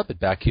Roundup at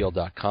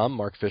backheel.com.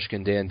 Mark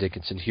Fishkin, Dan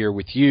Dickinson here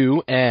with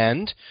you.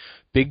 And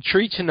big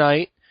treat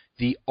tonight.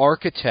 The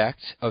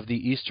architect of the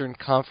Eastern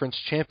Conference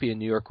champion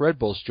New York Red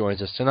Bulls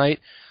joins us tonight,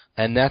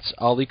 and that's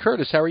Ollie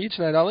Curtis. How are you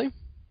tonight, Ollie?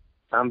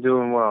 I'm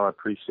doing well. I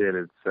appreciate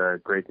it.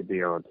 It's great to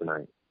be on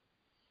tonight.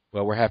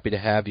 Well, we're happy to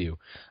have you.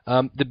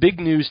 The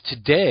big news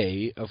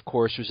today, of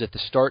course, was that the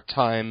start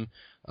time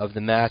of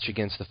the match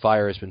against the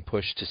Fire has been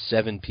pushed to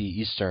 7 p.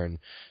 Eastern,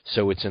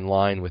 so it's in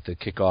line with the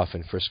kickoff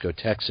in Frisco,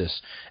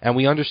 Texas. And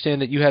we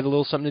understand that you had a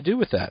little something to do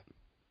with that.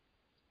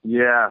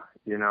 Yeah,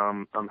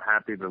 I'm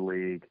happy the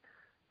league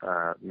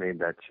made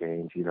that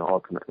change.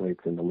 Ultimately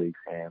it's in the league's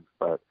hands,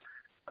 but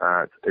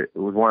it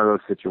was one of those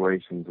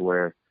situations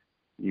where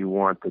you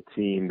want the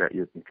team that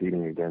you're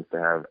competing against to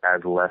have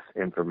as less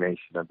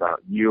information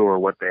about you or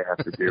what they have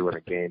to do in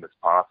a game as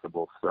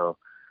possible. So,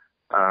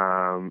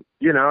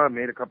 I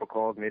made a couple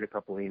calls, made a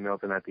couple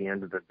emails, and at the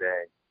end of the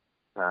day,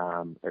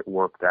 it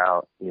worked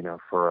out,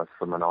 for us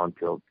from an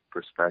on-field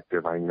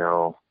perspective. I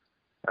know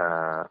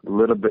a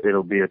little bit,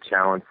 it'll be a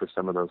challenge for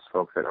some of those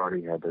folks that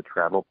already had their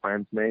travel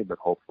plans made, but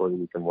hopefully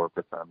we can work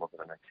with them over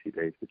the next few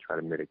days to try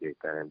to mitigate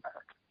that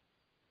impact.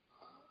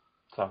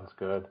 Sounds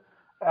good.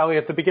 Ali,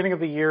 at the beginning of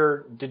the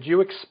year, did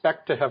you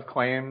expect to have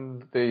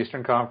claimed the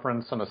Eastern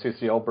Conference and a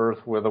CCL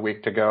berth with a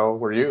week to go?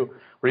 Were you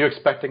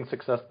expecting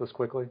success this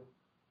quickly?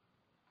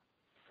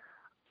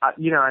 I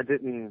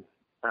didn't.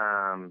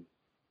 I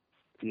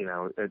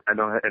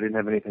didn't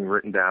have anything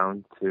written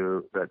down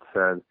that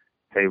said,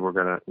 hey, we're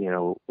gonna,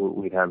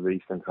 we have the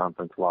Eastern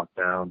Conference locked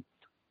down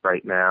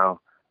right now.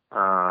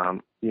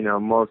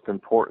 Most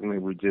importantly,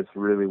 we just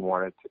really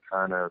wanted to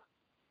kind of,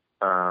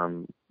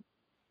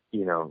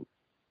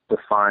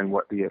 define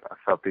what I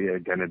felt the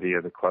identity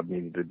of the club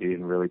needed to be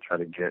and really try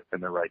to get in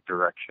the right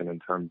direction in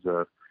terms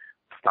of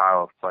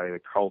style of play, the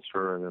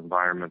culture and the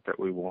environment that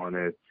we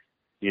wanted,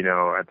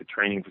 at the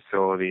training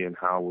facility and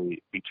how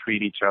we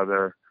treat each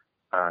other,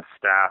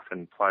 staff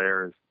and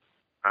players.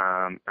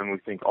 And we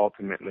think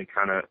ultimately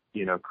kind of,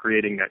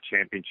 creating that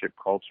championship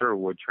culture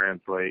would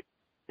translate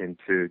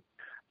into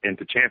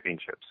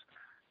championships.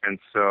 And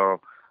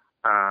so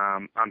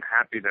I'm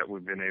happy that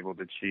we've been able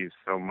to achieve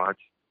so much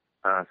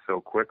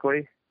so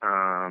quickly.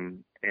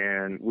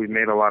 And we've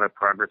made a lot of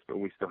progress, but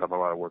we still have a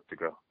lot of work to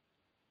go.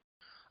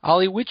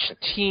 Ali, which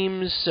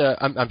teams?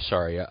 I'm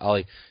sorry,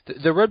 Ali.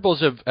 The Red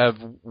Bulls have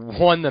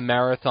won the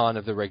marathon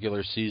of the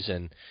regular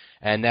season,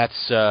 and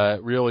that's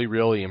really,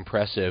 really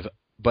impressive.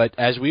 But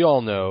as we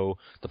all know,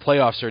 the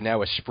playoffs are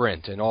now a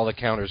sprint, and all the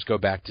counters go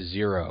back to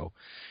zero.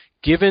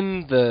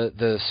 Given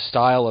the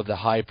style of the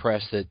high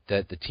press that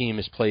the team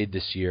has played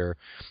this year,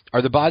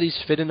 are the bodies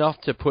fit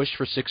enough to push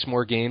for 6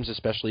 more games,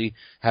 especially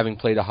having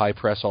played a high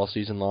press all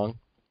season long?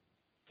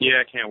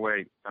 Yeah, I can't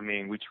wait. I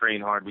mean, we train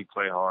hard, we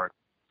play hard.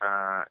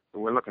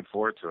 We're looking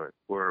forward to it.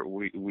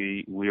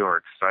 We are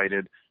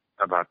excited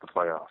about the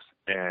playoffs,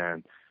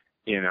 and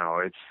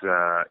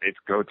it's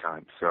go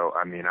time. So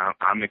I mean,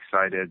 I'm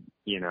excited.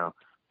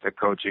 The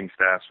coaching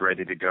staff's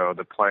ready to go.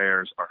 The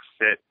players are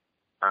fit.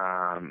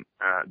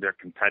 They're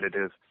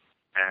competitive,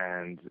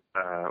 and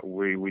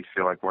we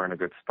feel like we're in a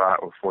good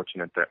spot. We're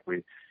fortunate that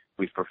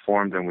we've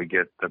performed and we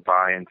get the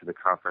bye into the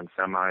conference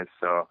semis.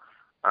 So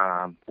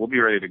we'll be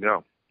ready to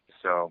go.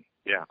 So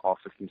yeah, all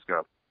systems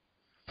go.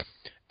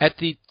 At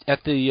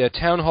the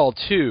town hall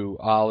too,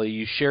 Ali,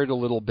 you shared a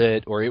little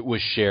bit, or it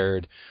was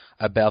shared,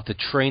 about the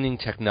training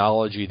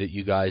technology that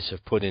you guys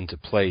have put into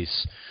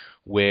place,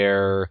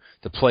 where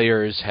the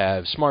players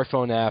have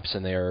smartphone apps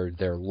and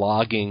they're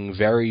logging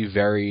very,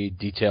 very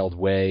detailed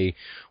way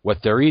what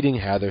they're eating,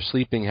 how they're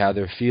sleeping, how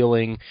they're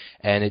feeling,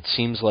 and it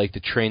seems like the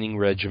training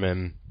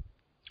regimen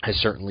has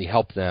certainly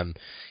helped them.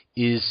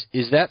 Is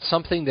that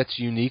something that's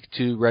unique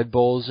to Red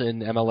Bulls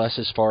and MLS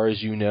as far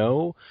as you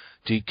know?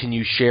 Can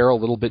you share a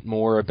little bit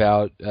more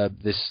about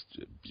this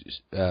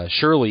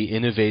surely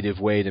innovative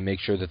way to make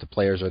sure that the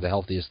players are the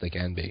healthiest they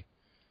can be?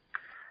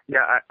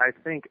 Yeah, I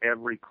think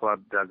every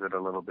club does it a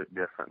little bit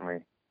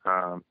differently.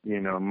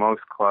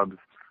 Most clubs,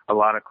 a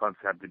lot of clubs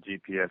have the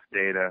GPS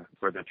data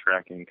where they're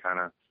tracking kind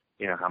of,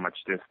 how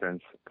much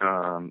distance,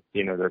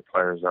 their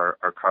players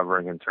are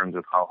covering in terms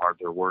of how hard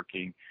they're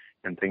working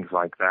and things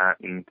like that.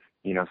 And,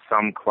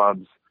 some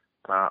clubs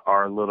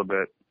are a little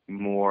bit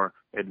more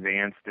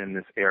advanced in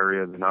this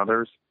area than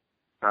others.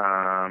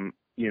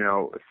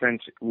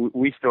 Essentially,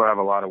 we still have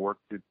a lot of work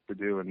to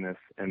do in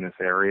this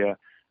area.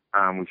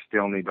 We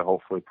still need to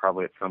hopefully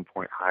probably at some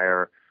point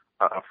hire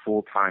a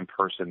full-time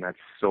person that's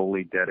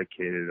solely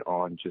dedicated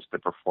on just the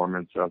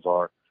performance of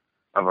our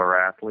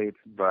athletes.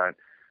 But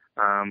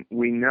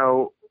we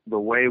know the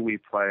way we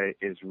play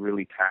is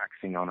really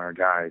taxing on our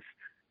guys,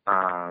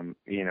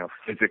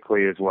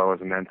 physically as well as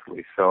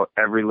mentally. So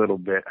every little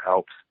bit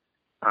helps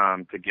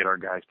to get our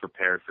guys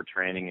prepared for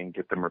training and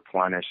get them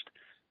replenished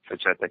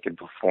such that they can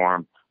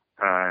perform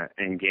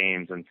in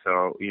games. And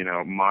so,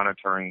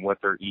 monitoring what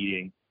they're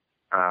eating,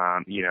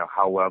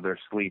 how well they're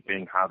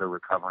sleeping, how they're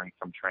recovering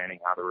from training,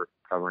 how they're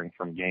recovering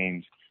from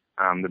games,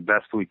 the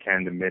best we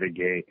can to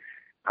mitigate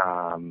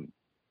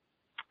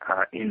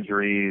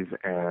injuries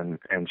and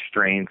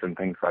strains and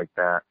things like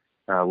that,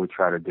 we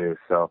try to do.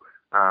 So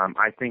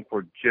I think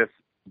we're just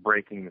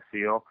breaking the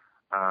seal.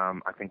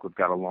 I think we've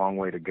got a long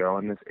way to go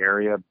in this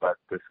area, but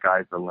the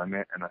sky's the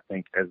limit. And I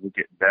think as we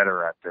get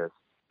better at this,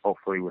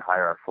 hopefully we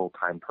hire a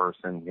full-time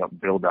person,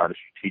 build out a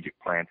strategic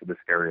plan to this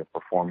area of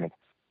performance.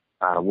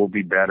 We'll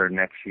be better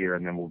next year,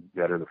 and then we'll be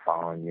better the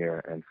following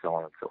year, and so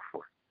on and so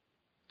forth.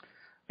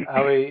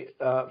 Ali,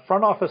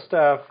 front office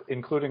staff,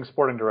 including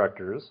sporting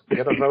directors,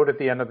 get a vote at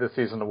the end of the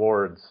season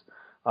awards,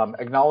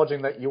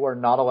 acknowledging that you are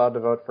not allowed to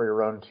vote for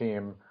your own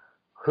team.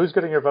 Who's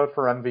getting your vote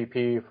for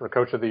MVP, for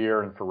Coach of the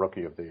Year, and for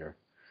Rookie of the Year?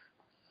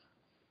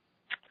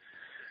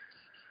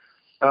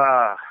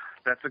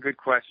 That's a good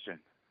question.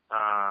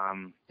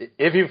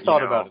 If you've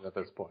thought about it at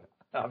this point,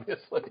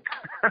 obviously.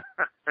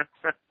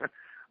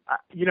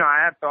 I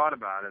have thought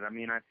about it. I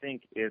mean, I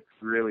think it's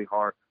really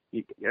hard.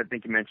 I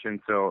think you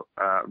mentioned,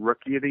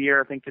 Rookie of the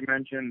Year, I think you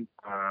mentioned.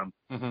 I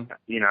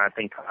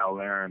think Kyle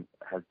Larin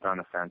has done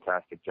a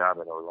fantastic job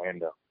at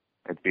Orlando.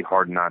 It'd be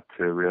hard not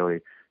to really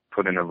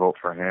put in a vote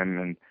for him.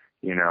 And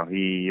he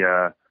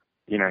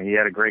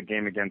had a great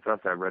game against us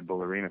at Red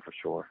Bull Arena for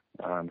sure.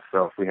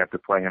 So if we have to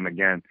play him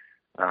again,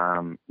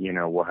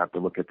 we'll have to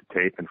look at the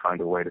tape and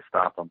find a way to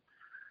stop him.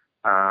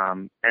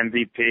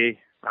 MVP,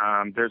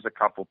 there's a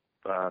couple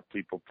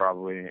people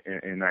probably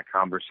in that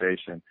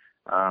conversation.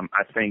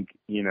 I think,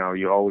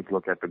 you always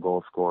look at the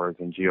goal scorers,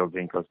 and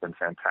Giovinco's been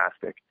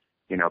fantastic.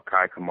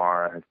 Kai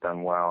Kamara has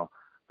done well.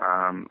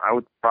 I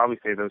would probably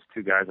say those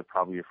two guys are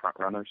probably your front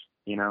runners.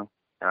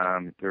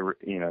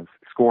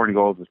 Scoring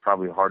goals is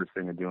probably the hardest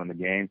thing to do in the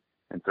game.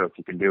 And so if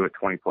you can do it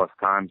 20 plus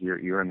times,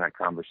 you're in that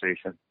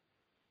conversation.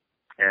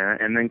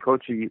 And then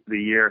Coach of the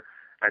Year,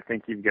 I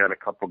think you've got a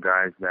couple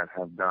guys that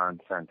have done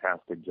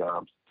fantastic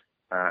jobs.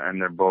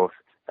 And they're both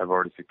have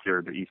already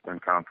secured the Eastern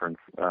Conference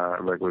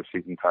regular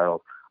season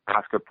title.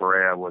 Oscar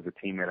Pereira was a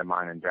teammate of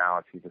mine in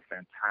Dallas. He's a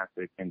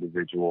fantastic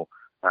individual.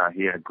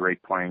 He had a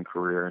great playing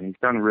career, and he's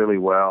done really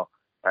well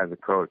as a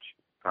coach.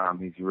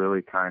 He's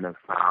really kind of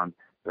found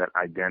that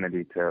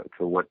identity to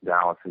what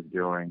Dallas is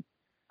doing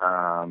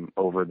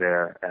over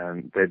there,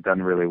 and they've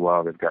done really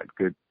well. They've got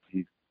good.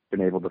 He's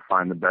been able to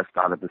find the best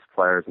out of his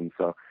players, and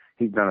so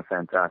he's done a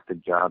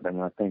fantastic job.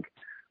 And I think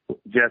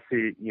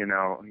Jesse, he and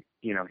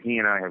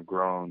I have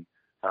grown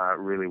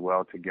really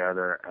well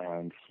together,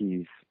 and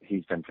he's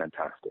been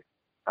fantastic.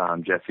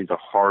 Jesse's a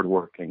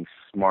hardworking,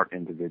 smart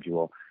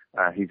individual.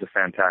 He's a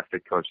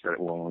fantastic coach that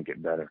will only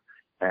get better.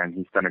 And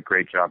he's done a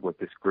great job with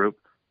this group.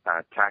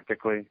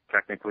 Technically,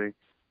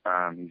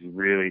 he's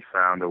really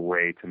found a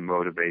way to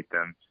motivate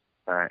them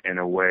in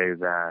a way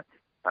that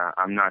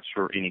I'm not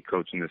sure any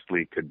coach in this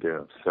league could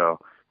do. So,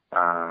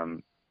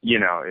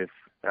 if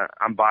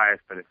I'm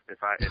biased, but if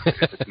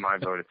it's my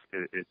vote,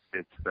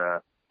 it's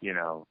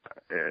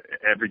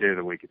every day of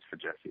the week it's for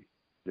Jesse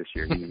this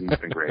year. He's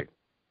been great.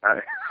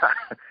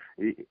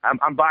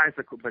 I'm biased,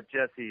 but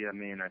Jesse, I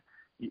mean,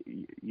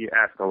 you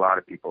ask a lot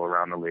of people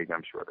around the league,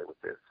 I'm sure they would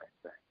say the same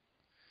thing.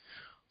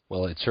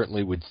 Well, it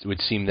certainly would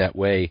seem that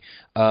way.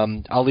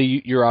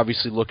 Ali, you're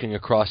obviously looking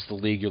across the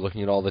league. You're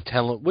looking at all the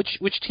talent.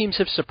 Which teams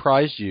have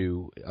surprised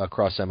you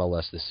across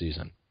MLS this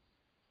season?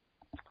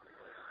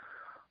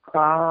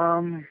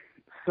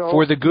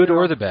 For the good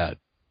or the bad?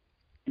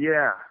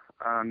 Yeah,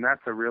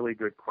 that's a really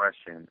good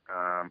question.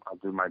 I'll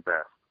do my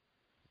best.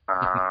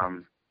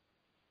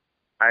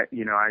 I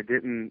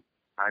didn't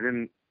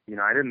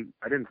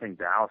think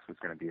Dallas was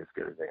going to be as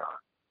good as they are.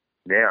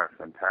 They are a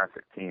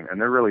fantastic team, and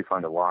they're really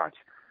fun to watch.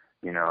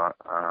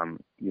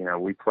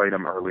 We played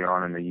them early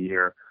on in the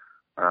year,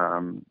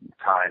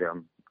 tied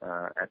them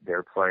at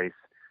their place.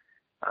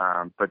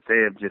 But they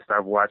have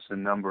I've watched a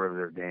number of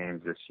their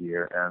games this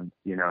year, and,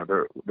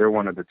 they're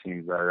one of the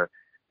teams that are,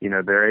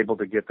 they're able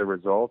to get the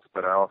results,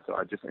 but I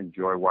just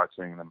enjoy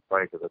watching them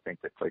play because I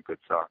think they play good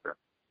soccer.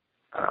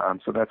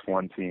 So that's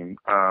one team.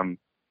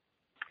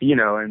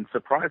 And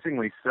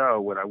surprisingly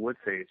so, what I would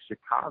say is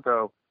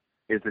Chicago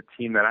is a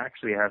team that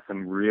actually has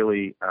some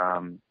really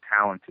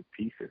talented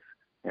pieces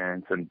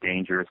and some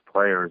dangerous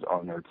players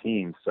on their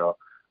team. So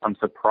I'm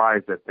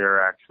surprised that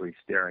they're actually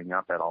staring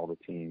up at all the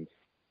teams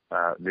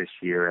this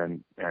year,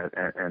 and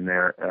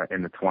they're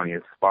in the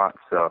 20th spot.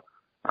 So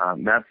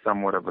that's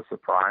somewhat of a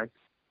surprise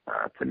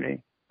to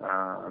me.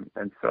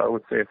 And so I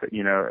would say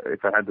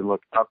if I had to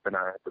look up and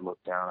I had to look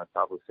down, I'd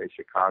probably say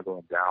Chicago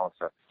and Dallas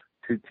are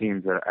two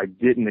teams that I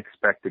didn't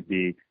expect to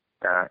be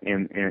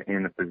in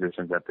the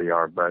positions that they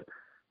are. But,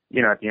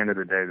 at the end of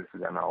the day, this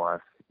is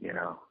MLS,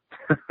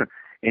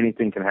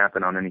 anything can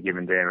happen on any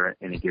given day or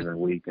any given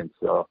week. And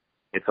so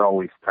it's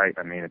always tight.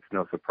 I mean, it's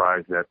no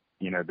surprise that,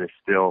 there's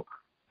still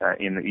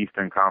in the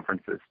Eastern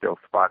Conference, there's still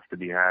spots to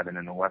be had. And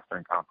in the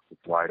Western Conference,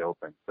 it's wide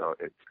open. So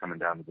it's coming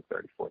down to the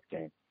 34th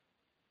game.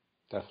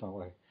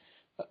 Definitely.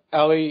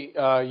 Ali,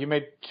 you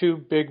made two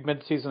big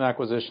mid-season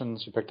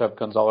acquisitions. You picked up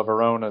Gonzalo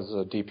Verón as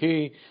a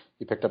DP.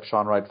 You picked up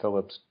Sean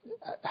Wright-Phillips.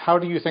 How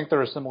do you think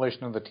their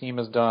assimilation of the team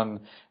is done?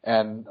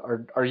 And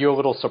are you a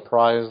little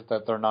surprised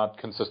that they're not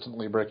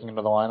consistently breaking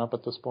into the lineup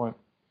at this point?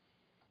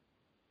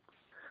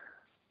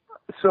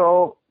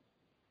 So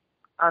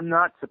I'm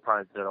not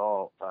surprised at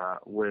all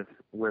with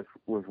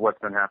what's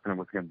been happening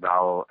with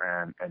Gonzalo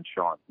and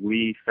Sean.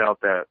 We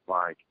felt that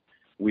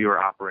we were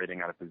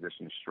operating at a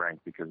position of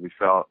strength because we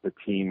felt the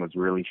team was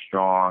really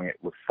strong. It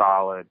was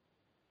solid.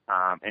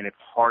 And it's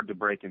hard to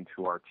break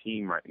into our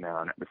team right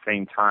now. And at the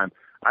same time,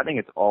 I think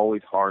it's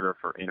always harder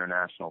for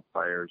international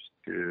players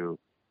to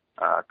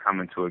come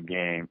into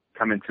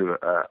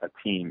a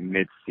team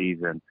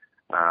mid-season.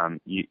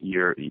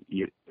 You're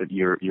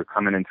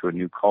coming into a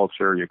new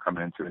culture. You're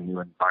coming into a new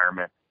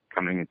environment,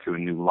 coming into a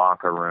new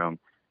locker room.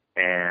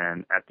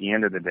 And at the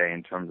end of the day,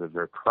 in terms of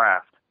their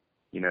craft,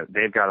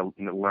 they've got to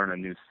learn a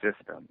new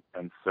system.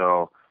 And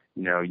so,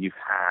 you've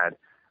had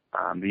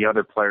the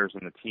other players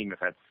on the team have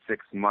had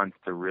 6 months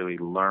to really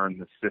learn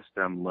the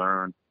system,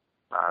 learn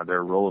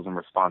their roles and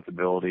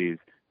responsibilities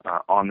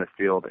on the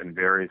field in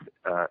various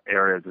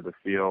areas of the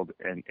field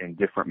and in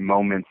different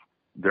moments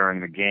during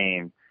the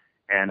game.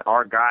 And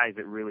our guys,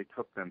 it really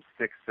took them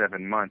 6-7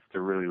 months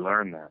to really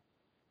learn that.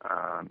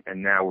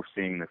 And now we're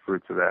seeing the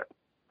fruits of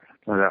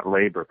that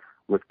labor.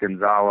 with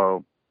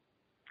Gonzalo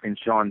and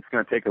Sean, it's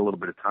going to take a little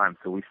bit of time.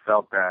 So we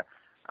felt that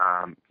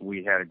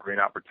we had a great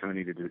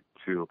opportunity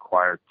to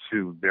acquire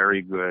two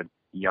very good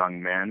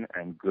young men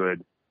and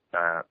good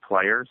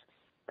players,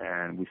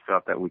 and we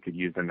felt that we could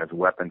use them as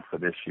weapons for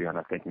this year. And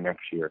I think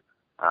next year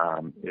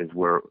is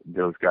where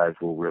those guys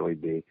will really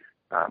be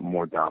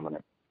more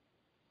dominant.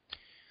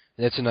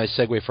 That's a nice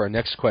segue for our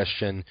next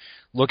question.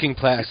 Looking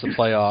past the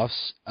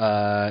playoffs,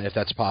 if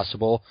that's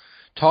possible,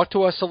 talk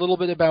to us a little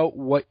bit about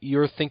what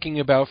you're thinking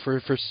about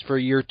for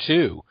year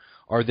two.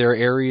 Are there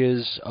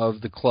areas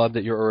of the club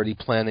that you're already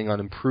planning on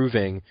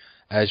improving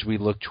as we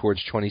look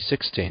towards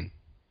 2016?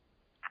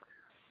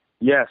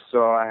 Yes,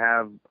 so I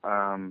have,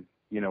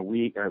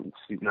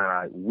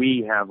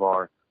 we have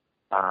our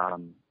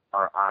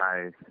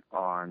eyes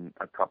on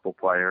a couple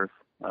players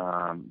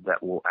that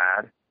we'll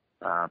add.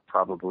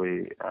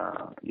 Probably,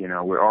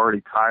 we're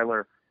already,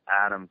 Tyler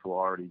Adams will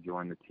already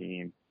join the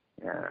team.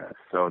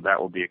 So that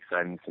will be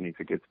exciting as soon as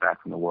he gets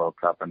back from the World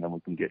Cup, and then we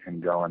can get him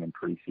going in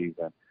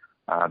preseason.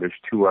 There's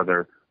two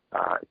other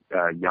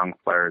young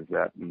players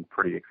that I'm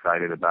pretty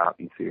excited about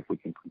and see if we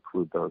can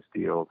conclude those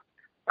deals.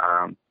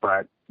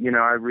 But,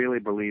 I really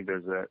believe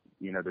there's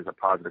a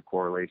positive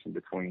correlation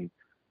between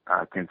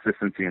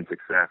consistency and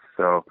success.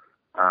 So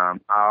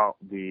I'll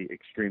be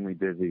extremely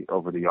busy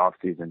over the off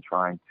season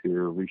trying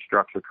to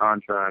restructure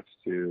contracts,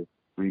 to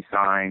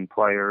re-sign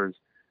players.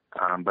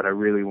 But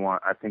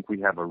I think we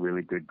have a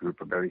really good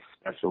group, a very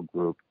special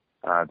group.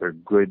 They're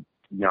good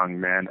young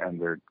men and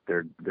they're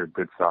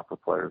good soccer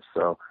players.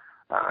 So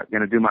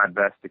going to do my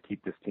best to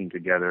keep this team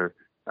together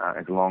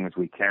as long as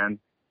we can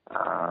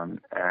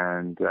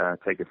and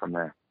take it from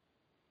there.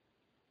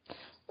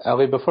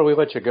 Ali, before we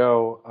let you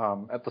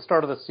go, at the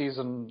start of the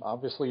season,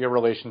 obviously your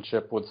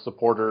relationship with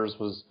supporters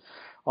was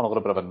on a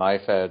little bit of a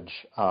knife edge.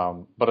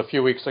 But a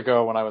few weeks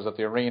ago when I was at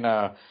the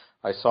arena,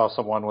 I saw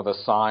someone with a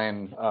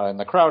sign in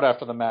the crowd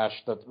after the match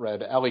that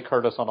read, Ali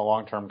Curtis on a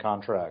long-term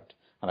contract.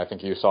 And I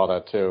think you saw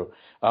that too.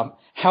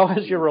 How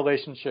has your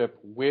relationship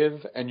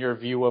with and your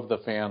view of the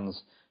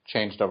fans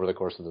changed over the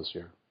course of this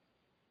year?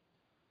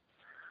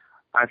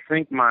 I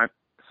think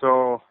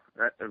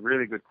that's a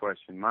really good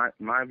question.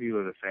 My view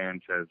of the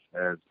fans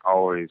has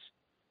always,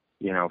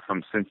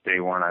 since day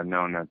one, I've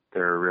known that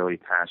they're a really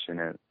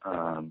passionate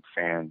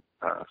fan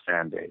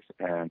base,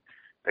 and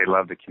they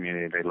love the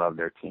community, they love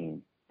their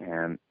team,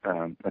 and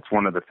that's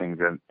one of the things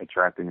that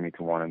attracted me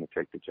to wanting to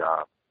take the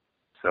job.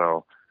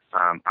 So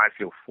I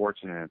feel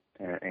fortunate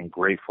and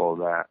grateful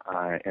that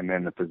I am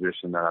in the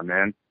position that I'm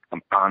in.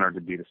 I'm honored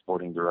to be the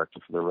sporting director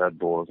for the Red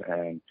Bulls,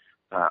 and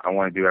I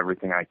want to do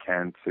everything I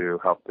can to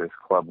help this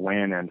club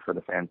win and for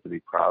the fans to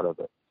be proud of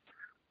it.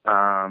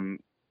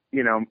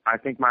 I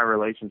think my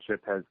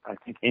relationship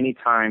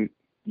anytime,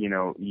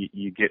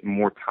 you get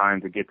more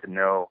time to get to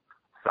know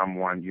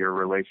someone, your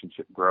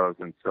relationship grows.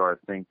 And so I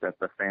think that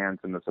the fans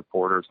and the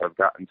supporters have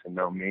gotten to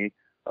know me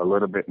a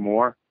little bit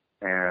more.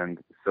 And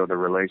so the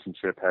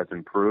relationship has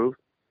improved.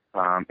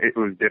 It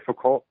was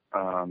difficult,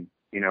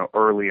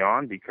 early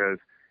on because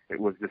it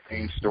was the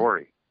same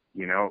story,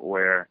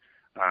 where,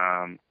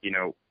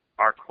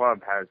 our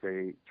club has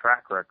a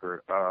track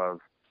record of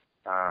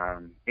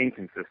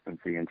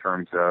inconsistency in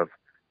terms of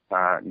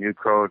new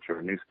coach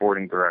or new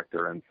sporting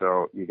director. And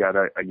so you got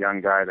a young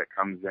guy that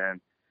comes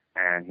in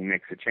and he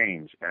makes a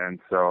change. And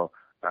so,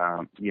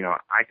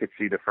 I could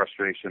see the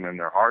frustration in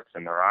their hearts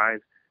and their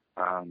eyes.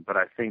 But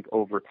I think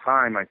over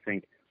time,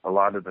 a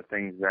lot of the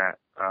things that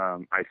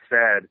I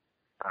said,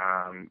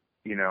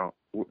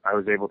 I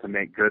was able to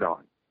make good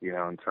on,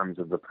 in terms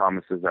of the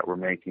promises that we're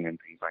making and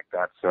things like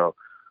that. So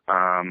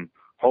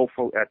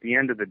hopefully at the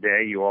end of the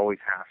day, you always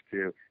have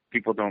to,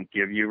 people don't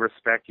give you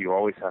respect. You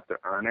always have to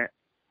earn it.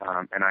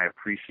 And I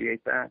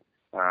appreciate that.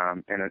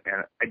 And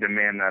I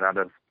demand that out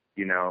of,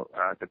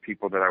 the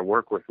people that I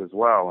work with as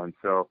well. And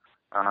so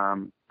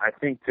I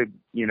think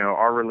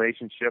our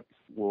relationship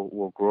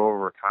will grow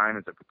over time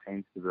as it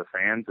pertains to the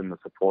fans and the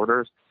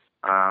supporters.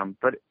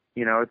 But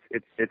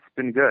it's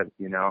been good,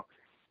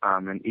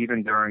 and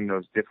even during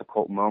those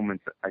difficult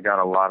moments, I got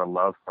a lot of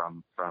love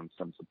from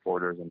some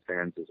supporters and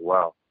fans as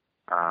well.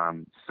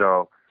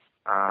 So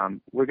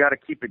we got to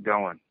keep it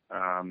going.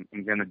 I'm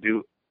going to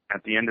do,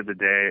 at the end of the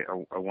day,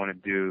 I want to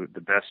do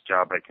the best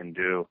job I can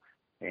do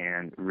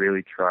and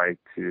really try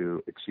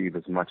to achieve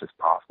as much as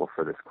possible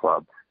for this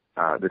club.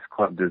 This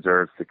club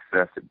deserves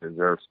success. It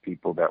deserves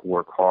people that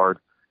work hard,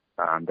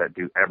 that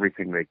do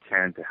everything they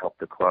can to help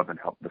the club and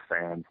help the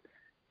fans.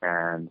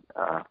 And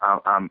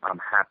I'm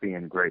happy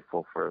and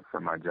grateful for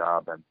my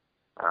job,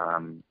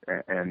 and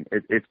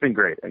it's been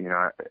great.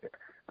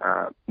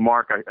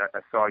 Mark, I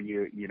saw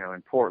you,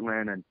 in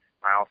Portland, and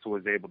I also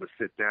was able to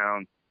sit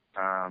down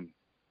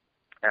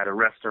at a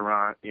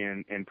restaurant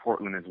in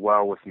Portland as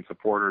well with some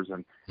supporters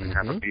and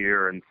have a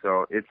beer. And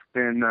so it's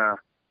been,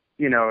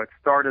 it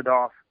started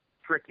off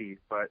tricky,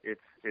 but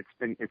it's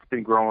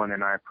been growing,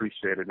 and I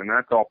appreciate it, and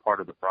that's all part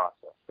of the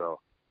process.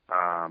 So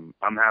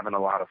I'm having a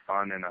lot of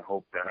fun, and I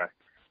hope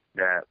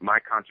that my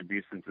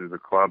contributions to the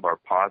club are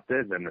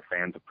positive and the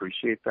fans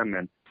appreciate them,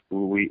 and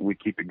we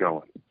keep it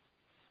going.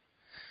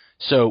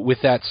 So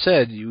with that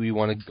said, you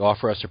want to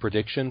offer us a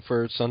prediction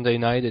for Sunday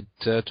night at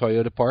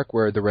Toyota Park,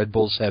 where the Red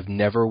Bulls have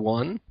never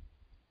won?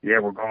 Yeah,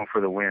 we're going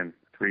for the win.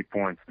 3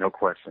 points, no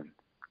question.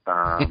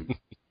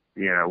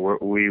 We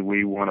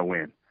want to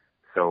win.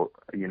 So,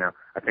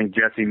 I think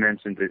Jesse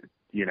mentioned it,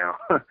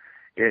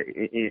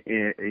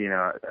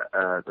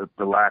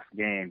 the last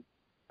game,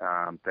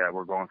 that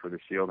we're going for the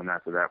Shield, and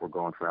after that we're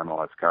going for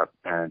MLS Cup,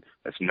 and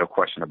there's no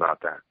question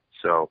about that.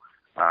 So,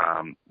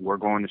 we're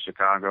going to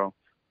Chicago.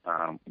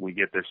 We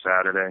get there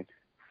Saturday.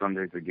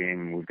 Sunday's the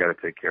game, and we've got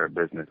to take care of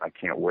business. I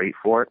can't wait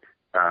for it.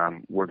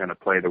 We're going to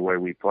play the way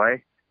we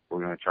play. We're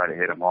going to try to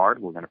hit them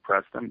hard. We're going to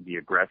press them, be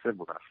aggressive.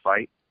 We're going to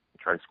fight,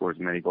 try to score as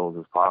many goals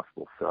as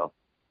possible. So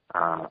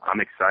I'm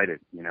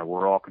excited.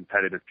 We're all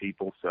competitive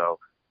people, so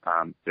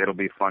it'll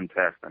be a fun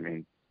test. I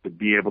mean, to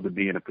be able to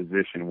be in a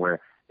position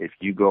where if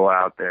you go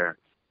out there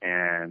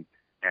and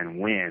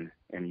win,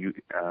 and you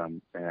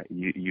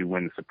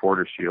win the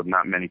Supporters Shield,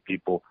 not many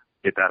people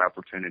get that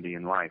opportunity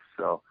in life.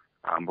 So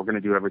we're going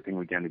to do everything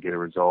we can to get a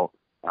result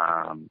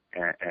and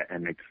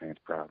make the fans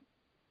proud.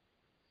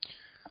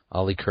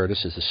 Ollie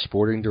Curtis is the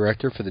sporting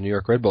director for the New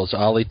York Red Bulls.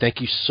 Ollie,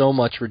 thank you so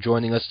much for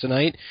joining us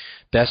tonight.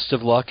 Best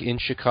of luck in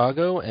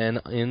Chicago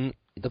and in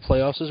the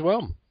playoffs as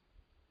well.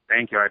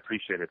 Thank you. I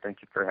appreciate it.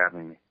 Thank you for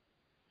having me.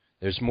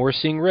 There's more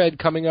Seeing Red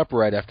coming up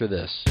right after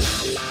this.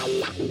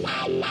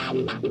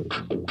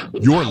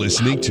 You're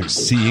listening to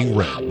Seeing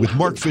Red with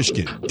Mark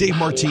Fishkin, Dave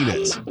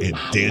Martinez, and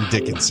Dan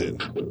Dickinson.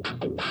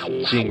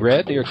 Seeing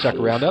Red, New York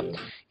Soccer Roundup,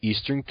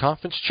 Eastern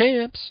Conference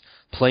champs,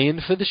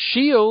 playing for the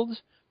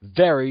Shield.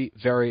 Very,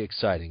 very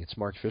exciting. It's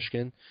Mark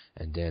Fishkin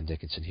and Dan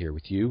Dickinson here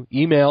with you.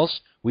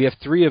 Emails, we have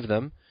 3 of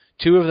them,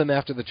 2 of them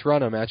after the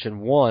Toronto match and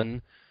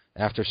 1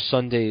 after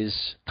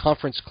Sunday's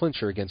conference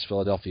clincher against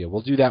Philadelphia.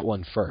 We'll do that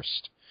one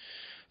first.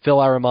 Phil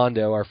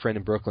Armando, our friend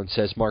in Brooklyn,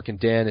 says, Mark and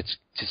Dan,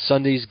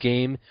 Sunday's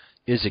game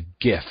is a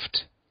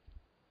gift.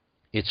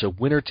 It's a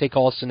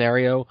winner-take-all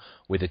scenario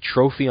with a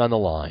trophy on the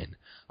line.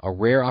 A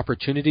rare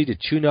opportunity to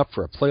tune up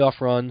for a playoff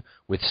run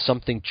with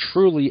something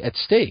truly at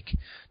stake.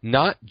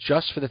 Not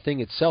just for the thing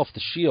itself,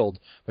 the Shield,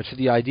 but for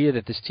the idea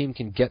that this team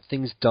can get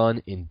things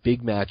done in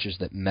big matches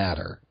that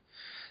matter.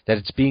 That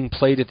it's being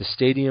played at the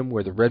stadium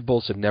where the Red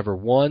Bulls have never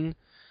won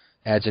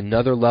adds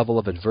another level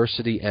of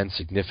adversity and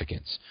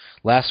significance.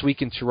 Last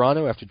week in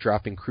Toronto, after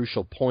dropping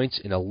crucial points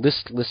in a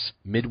listless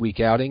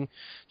midweek outing,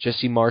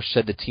 Jesse Marsch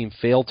said the team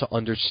failed to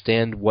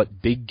understand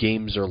what big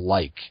games are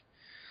like.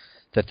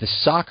 That the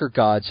soccer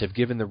gods have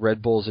given the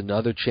Red Bulls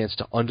another chance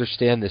to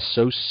understand this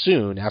so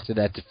soon after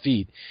that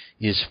defeat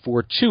is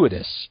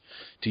fortuitous.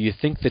 Do you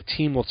think the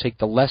team will take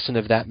the lesson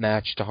of that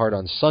match to heart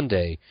on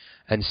Sunday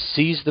and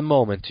seize the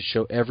moment to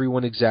show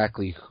everyone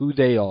exactly who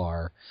they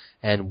are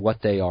and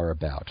what they are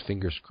about?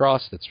 Fingers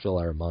crossed. That's Phil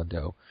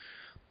Armando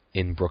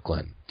in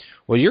Brooklyn.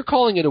 Well, you're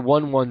calling it a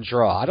 1-1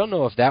 draw. I don't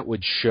know if that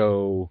would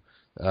show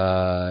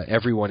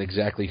everyone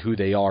exactly who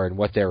they are and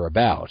what they're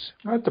about.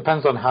 It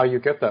depends on how you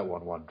get that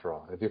 1-1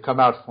 draw. If you come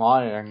out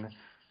flying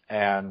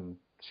and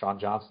Sean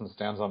Johnson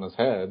stands on his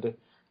head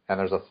and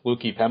there's a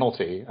fluky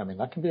penalty, I mean,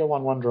 that can be a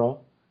 1-1 draw.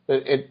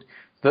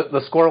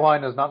 The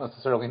scoreline is not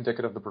necessarily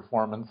indicative of the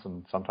performance,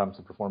 and sometimes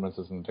the performance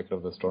is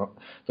indicative of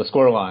the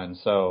scoreline.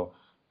 So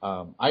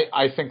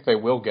I think they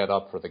will get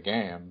up for the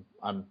game.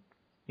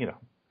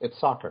 It's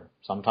soccer.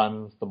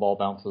 Sometimes the ball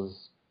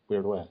bounces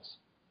weird ways.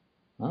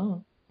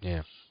 Oh.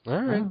 Yeah.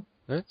 All right.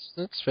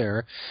 That's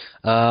fair.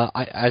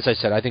 As I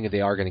said, I think they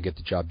are going to get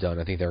the job done.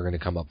 I think they're going to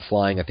come up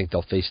flying. I think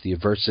they'll face the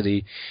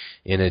adversity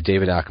in a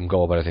David Ackham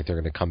goal, but I think they're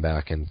going to come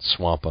back and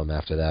swamp them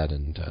after that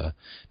and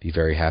be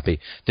very happy.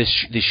 The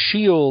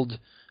Shield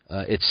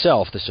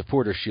itself, the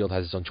Supporter Shield,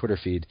 has its own Twitter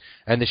feed,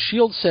 and the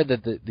Shield said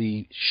that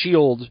the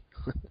Shield...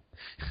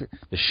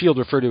 the Shield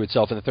referred to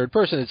itself in the third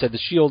person and said the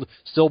Shield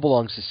still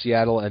belongs to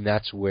Seattle, and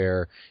that's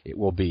where it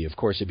will be. Of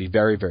course, it'd be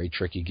very, very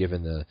tricky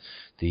given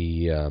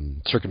the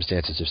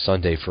circumstances of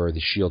Sunday for the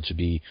Shield to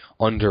be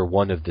under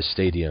one of the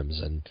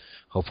stadiums and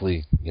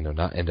hopefully,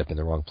 not end up in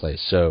the wrong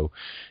place. So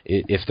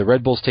if the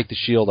Red Bulls take the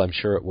Shield, I'm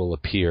sure it will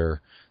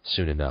appear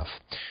soon enough.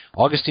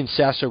 Augustine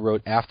Sasso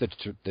wrote after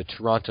the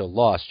Toronto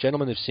loss,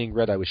 "Gentlemen of Seeing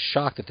Red, I was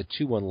shocked at the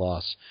 2-1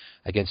 loss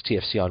against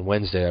TFC on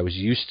Wednesday. I was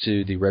used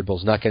to the Red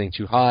Bulls not getting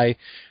too high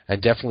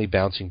and definitely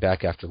bouncing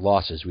back after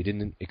losses. We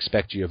didn't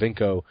expect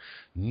Giovinco.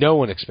 No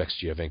one expects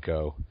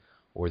Giovinco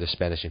or the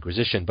Spanish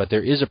Inquisition, but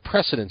there is a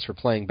precedence for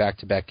playing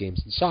back-to-back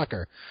games in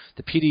soccer.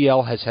 The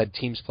PDL has had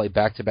teams play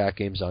back-to-back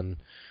games on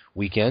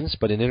weekends,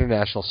 but in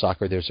international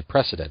soccer there's a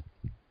precedent.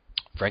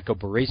 Franco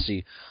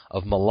Baresi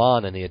of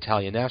Milan and the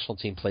Italian national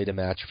team played a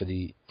match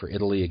for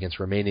Italy against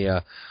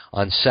Romania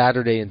on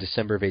Saturday in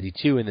December of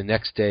 '82, and the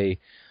next day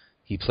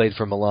he played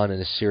for Milan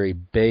in a Serie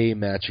B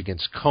match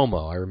against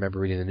Como. I remember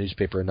reading the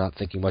newspaper and not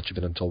thinking much of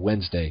it until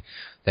Wednesday,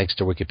 thanks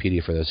to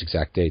Wikipedia for those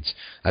exact dates.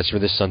 As for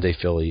this Sunday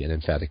Philly, an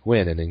emphatic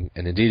win, and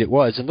indeed it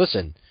was. And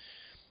listen,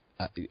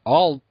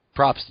 all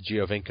props to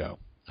Giovinco.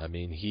 I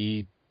mean,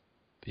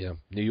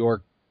 New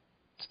York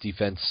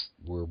defense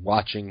were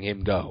watching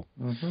him go.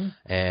 Mm-hmm.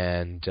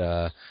 And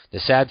the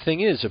sad thing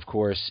is, of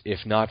course,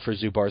 if not for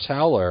Zubar's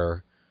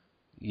howler,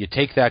 you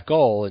take that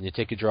goal and you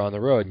take a draw on the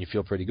road and you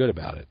feel pretty good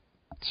about it.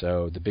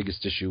 So the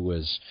biggest issue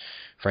was,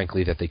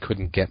 frankly, that they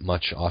couldn't get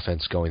much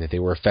offense going, that they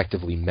were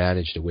effectively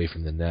managed away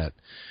from the net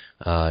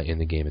in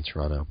the game in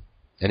Toronto.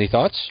 Any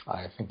thoughts?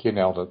 I think you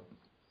nailed it.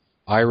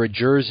 Ira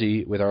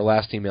Jersey, with our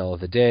last email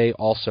of the day,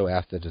 also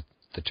after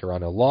the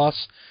Toronto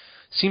loss.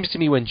 Seems to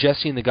me when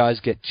Jesse and the guys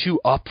get too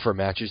up for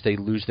matches, they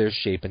lose their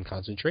shape and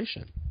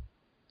concentration.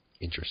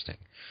 Interesting.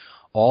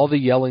 All the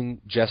yelling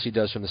Jesse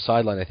does from the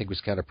sideline, I think,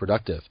 was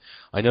counterproductive.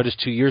 I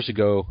noticed 2 years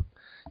ago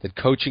that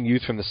coaching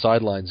youth from the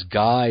sidelines,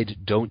 guide,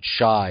 don't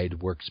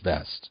chide, works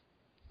best.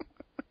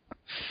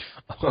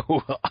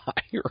 Oh,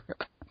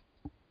 Ira.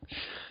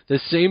 The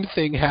same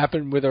thing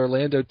happened with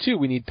Orlando, too.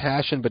 We need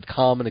passion but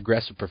calm and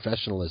aggressive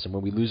professionalism.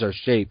 When we lose our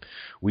shape,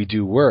 we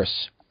do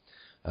worse.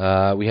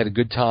 We had a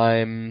good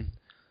time,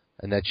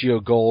 and that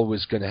Gio goal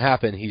was going to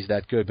happen. He's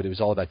that good, but it was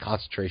all about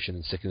concentration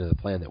and sticking to the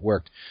plan that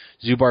worked.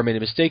 Zubar made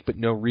a mistake, but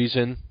no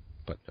reason.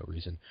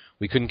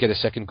 We couldn't get a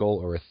second goal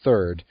or a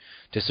third.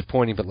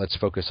 Disappointing, but let's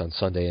focus on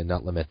Sunday and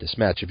not lament this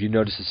match. Have you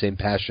noticed the same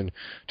passion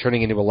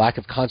turning into a lack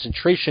of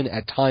concentration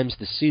at times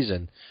this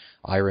season?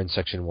 Ira in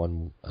section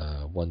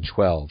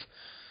 112.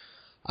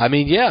 I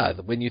mean, yeah,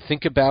 when you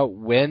think about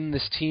when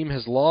this team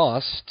has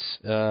lost,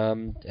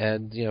 and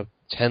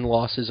 10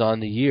 losses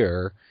on the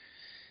year,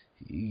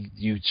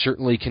 you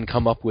certainly can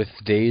come up with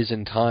days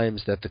and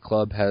times that the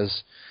club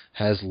has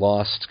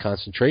lost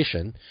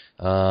concentration.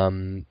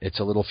 It's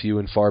a little few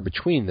and far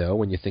between, though,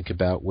 when you think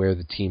about where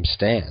the team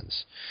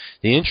stands.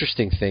 The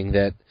interesting thing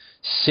that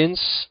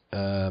since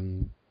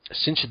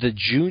the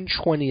June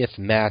 20th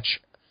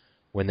match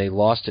when they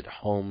lost at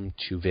home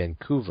to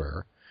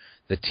Vancouver,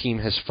 the team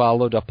has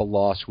followed up a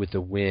loss with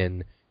a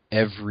win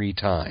every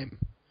time.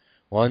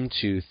 1,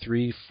 2,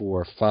 3,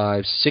 4,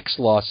 5, 6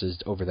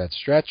 losses over that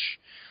stretch,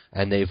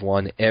 and they've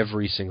won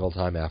every single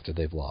time after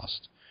they've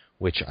lost,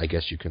 which I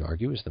guess you can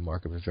argue is the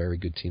mark of a very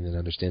good team that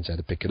understands how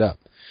to pick it up.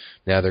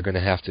 Now they're going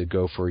to have to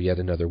go for yet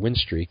another win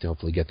streak to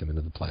hopefully get them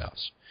into the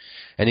playoffs.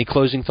 Any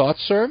closing thoughts,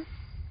 sir?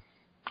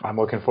 I'm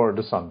looking forward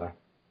to Sunday.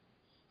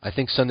 I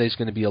think Sunday's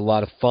going to be a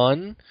lot of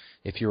fun.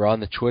 If you're on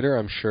the Twitter,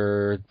 I'm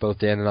sure both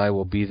Dan and I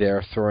will be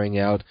there throwing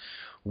out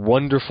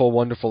wonderful,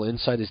 wonderful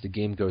insight as the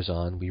game goes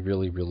on. We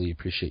really, really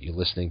appreciate you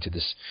listening to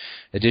this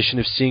edition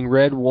of Seeing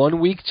Red. 1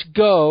 week to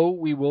go.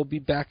 We will be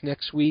back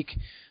next week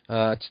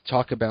to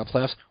talk about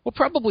playoffs. We'll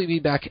probably be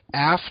back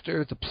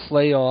after the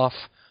playoff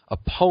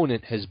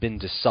opponent has been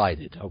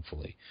decided,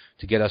 hopefully,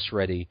 to get us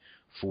ready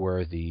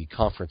for the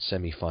conference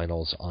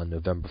semifinals on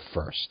November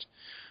 1st.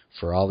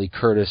 For Ollie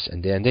Curtis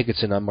and Dan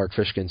Dickinson, I'm Mark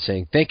Fishkin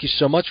saying thank you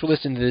so much for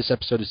listening to this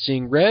episode of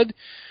Seeing Red.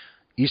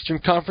 Eastern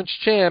Conference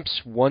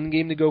champs, 1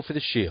 game to go for the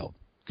Shield.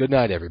 Good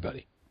night,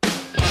 everybody.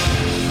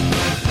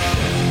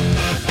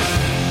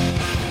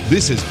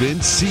 This has been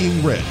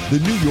Seeing Red, the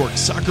New York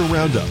Soccer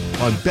Roundup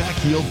on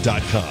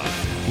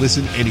backheel.com.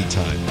 Listen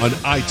anytime on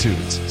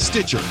iTunes,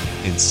 Stitcher,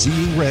 and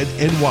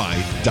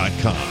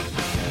SeeingRedNY.com.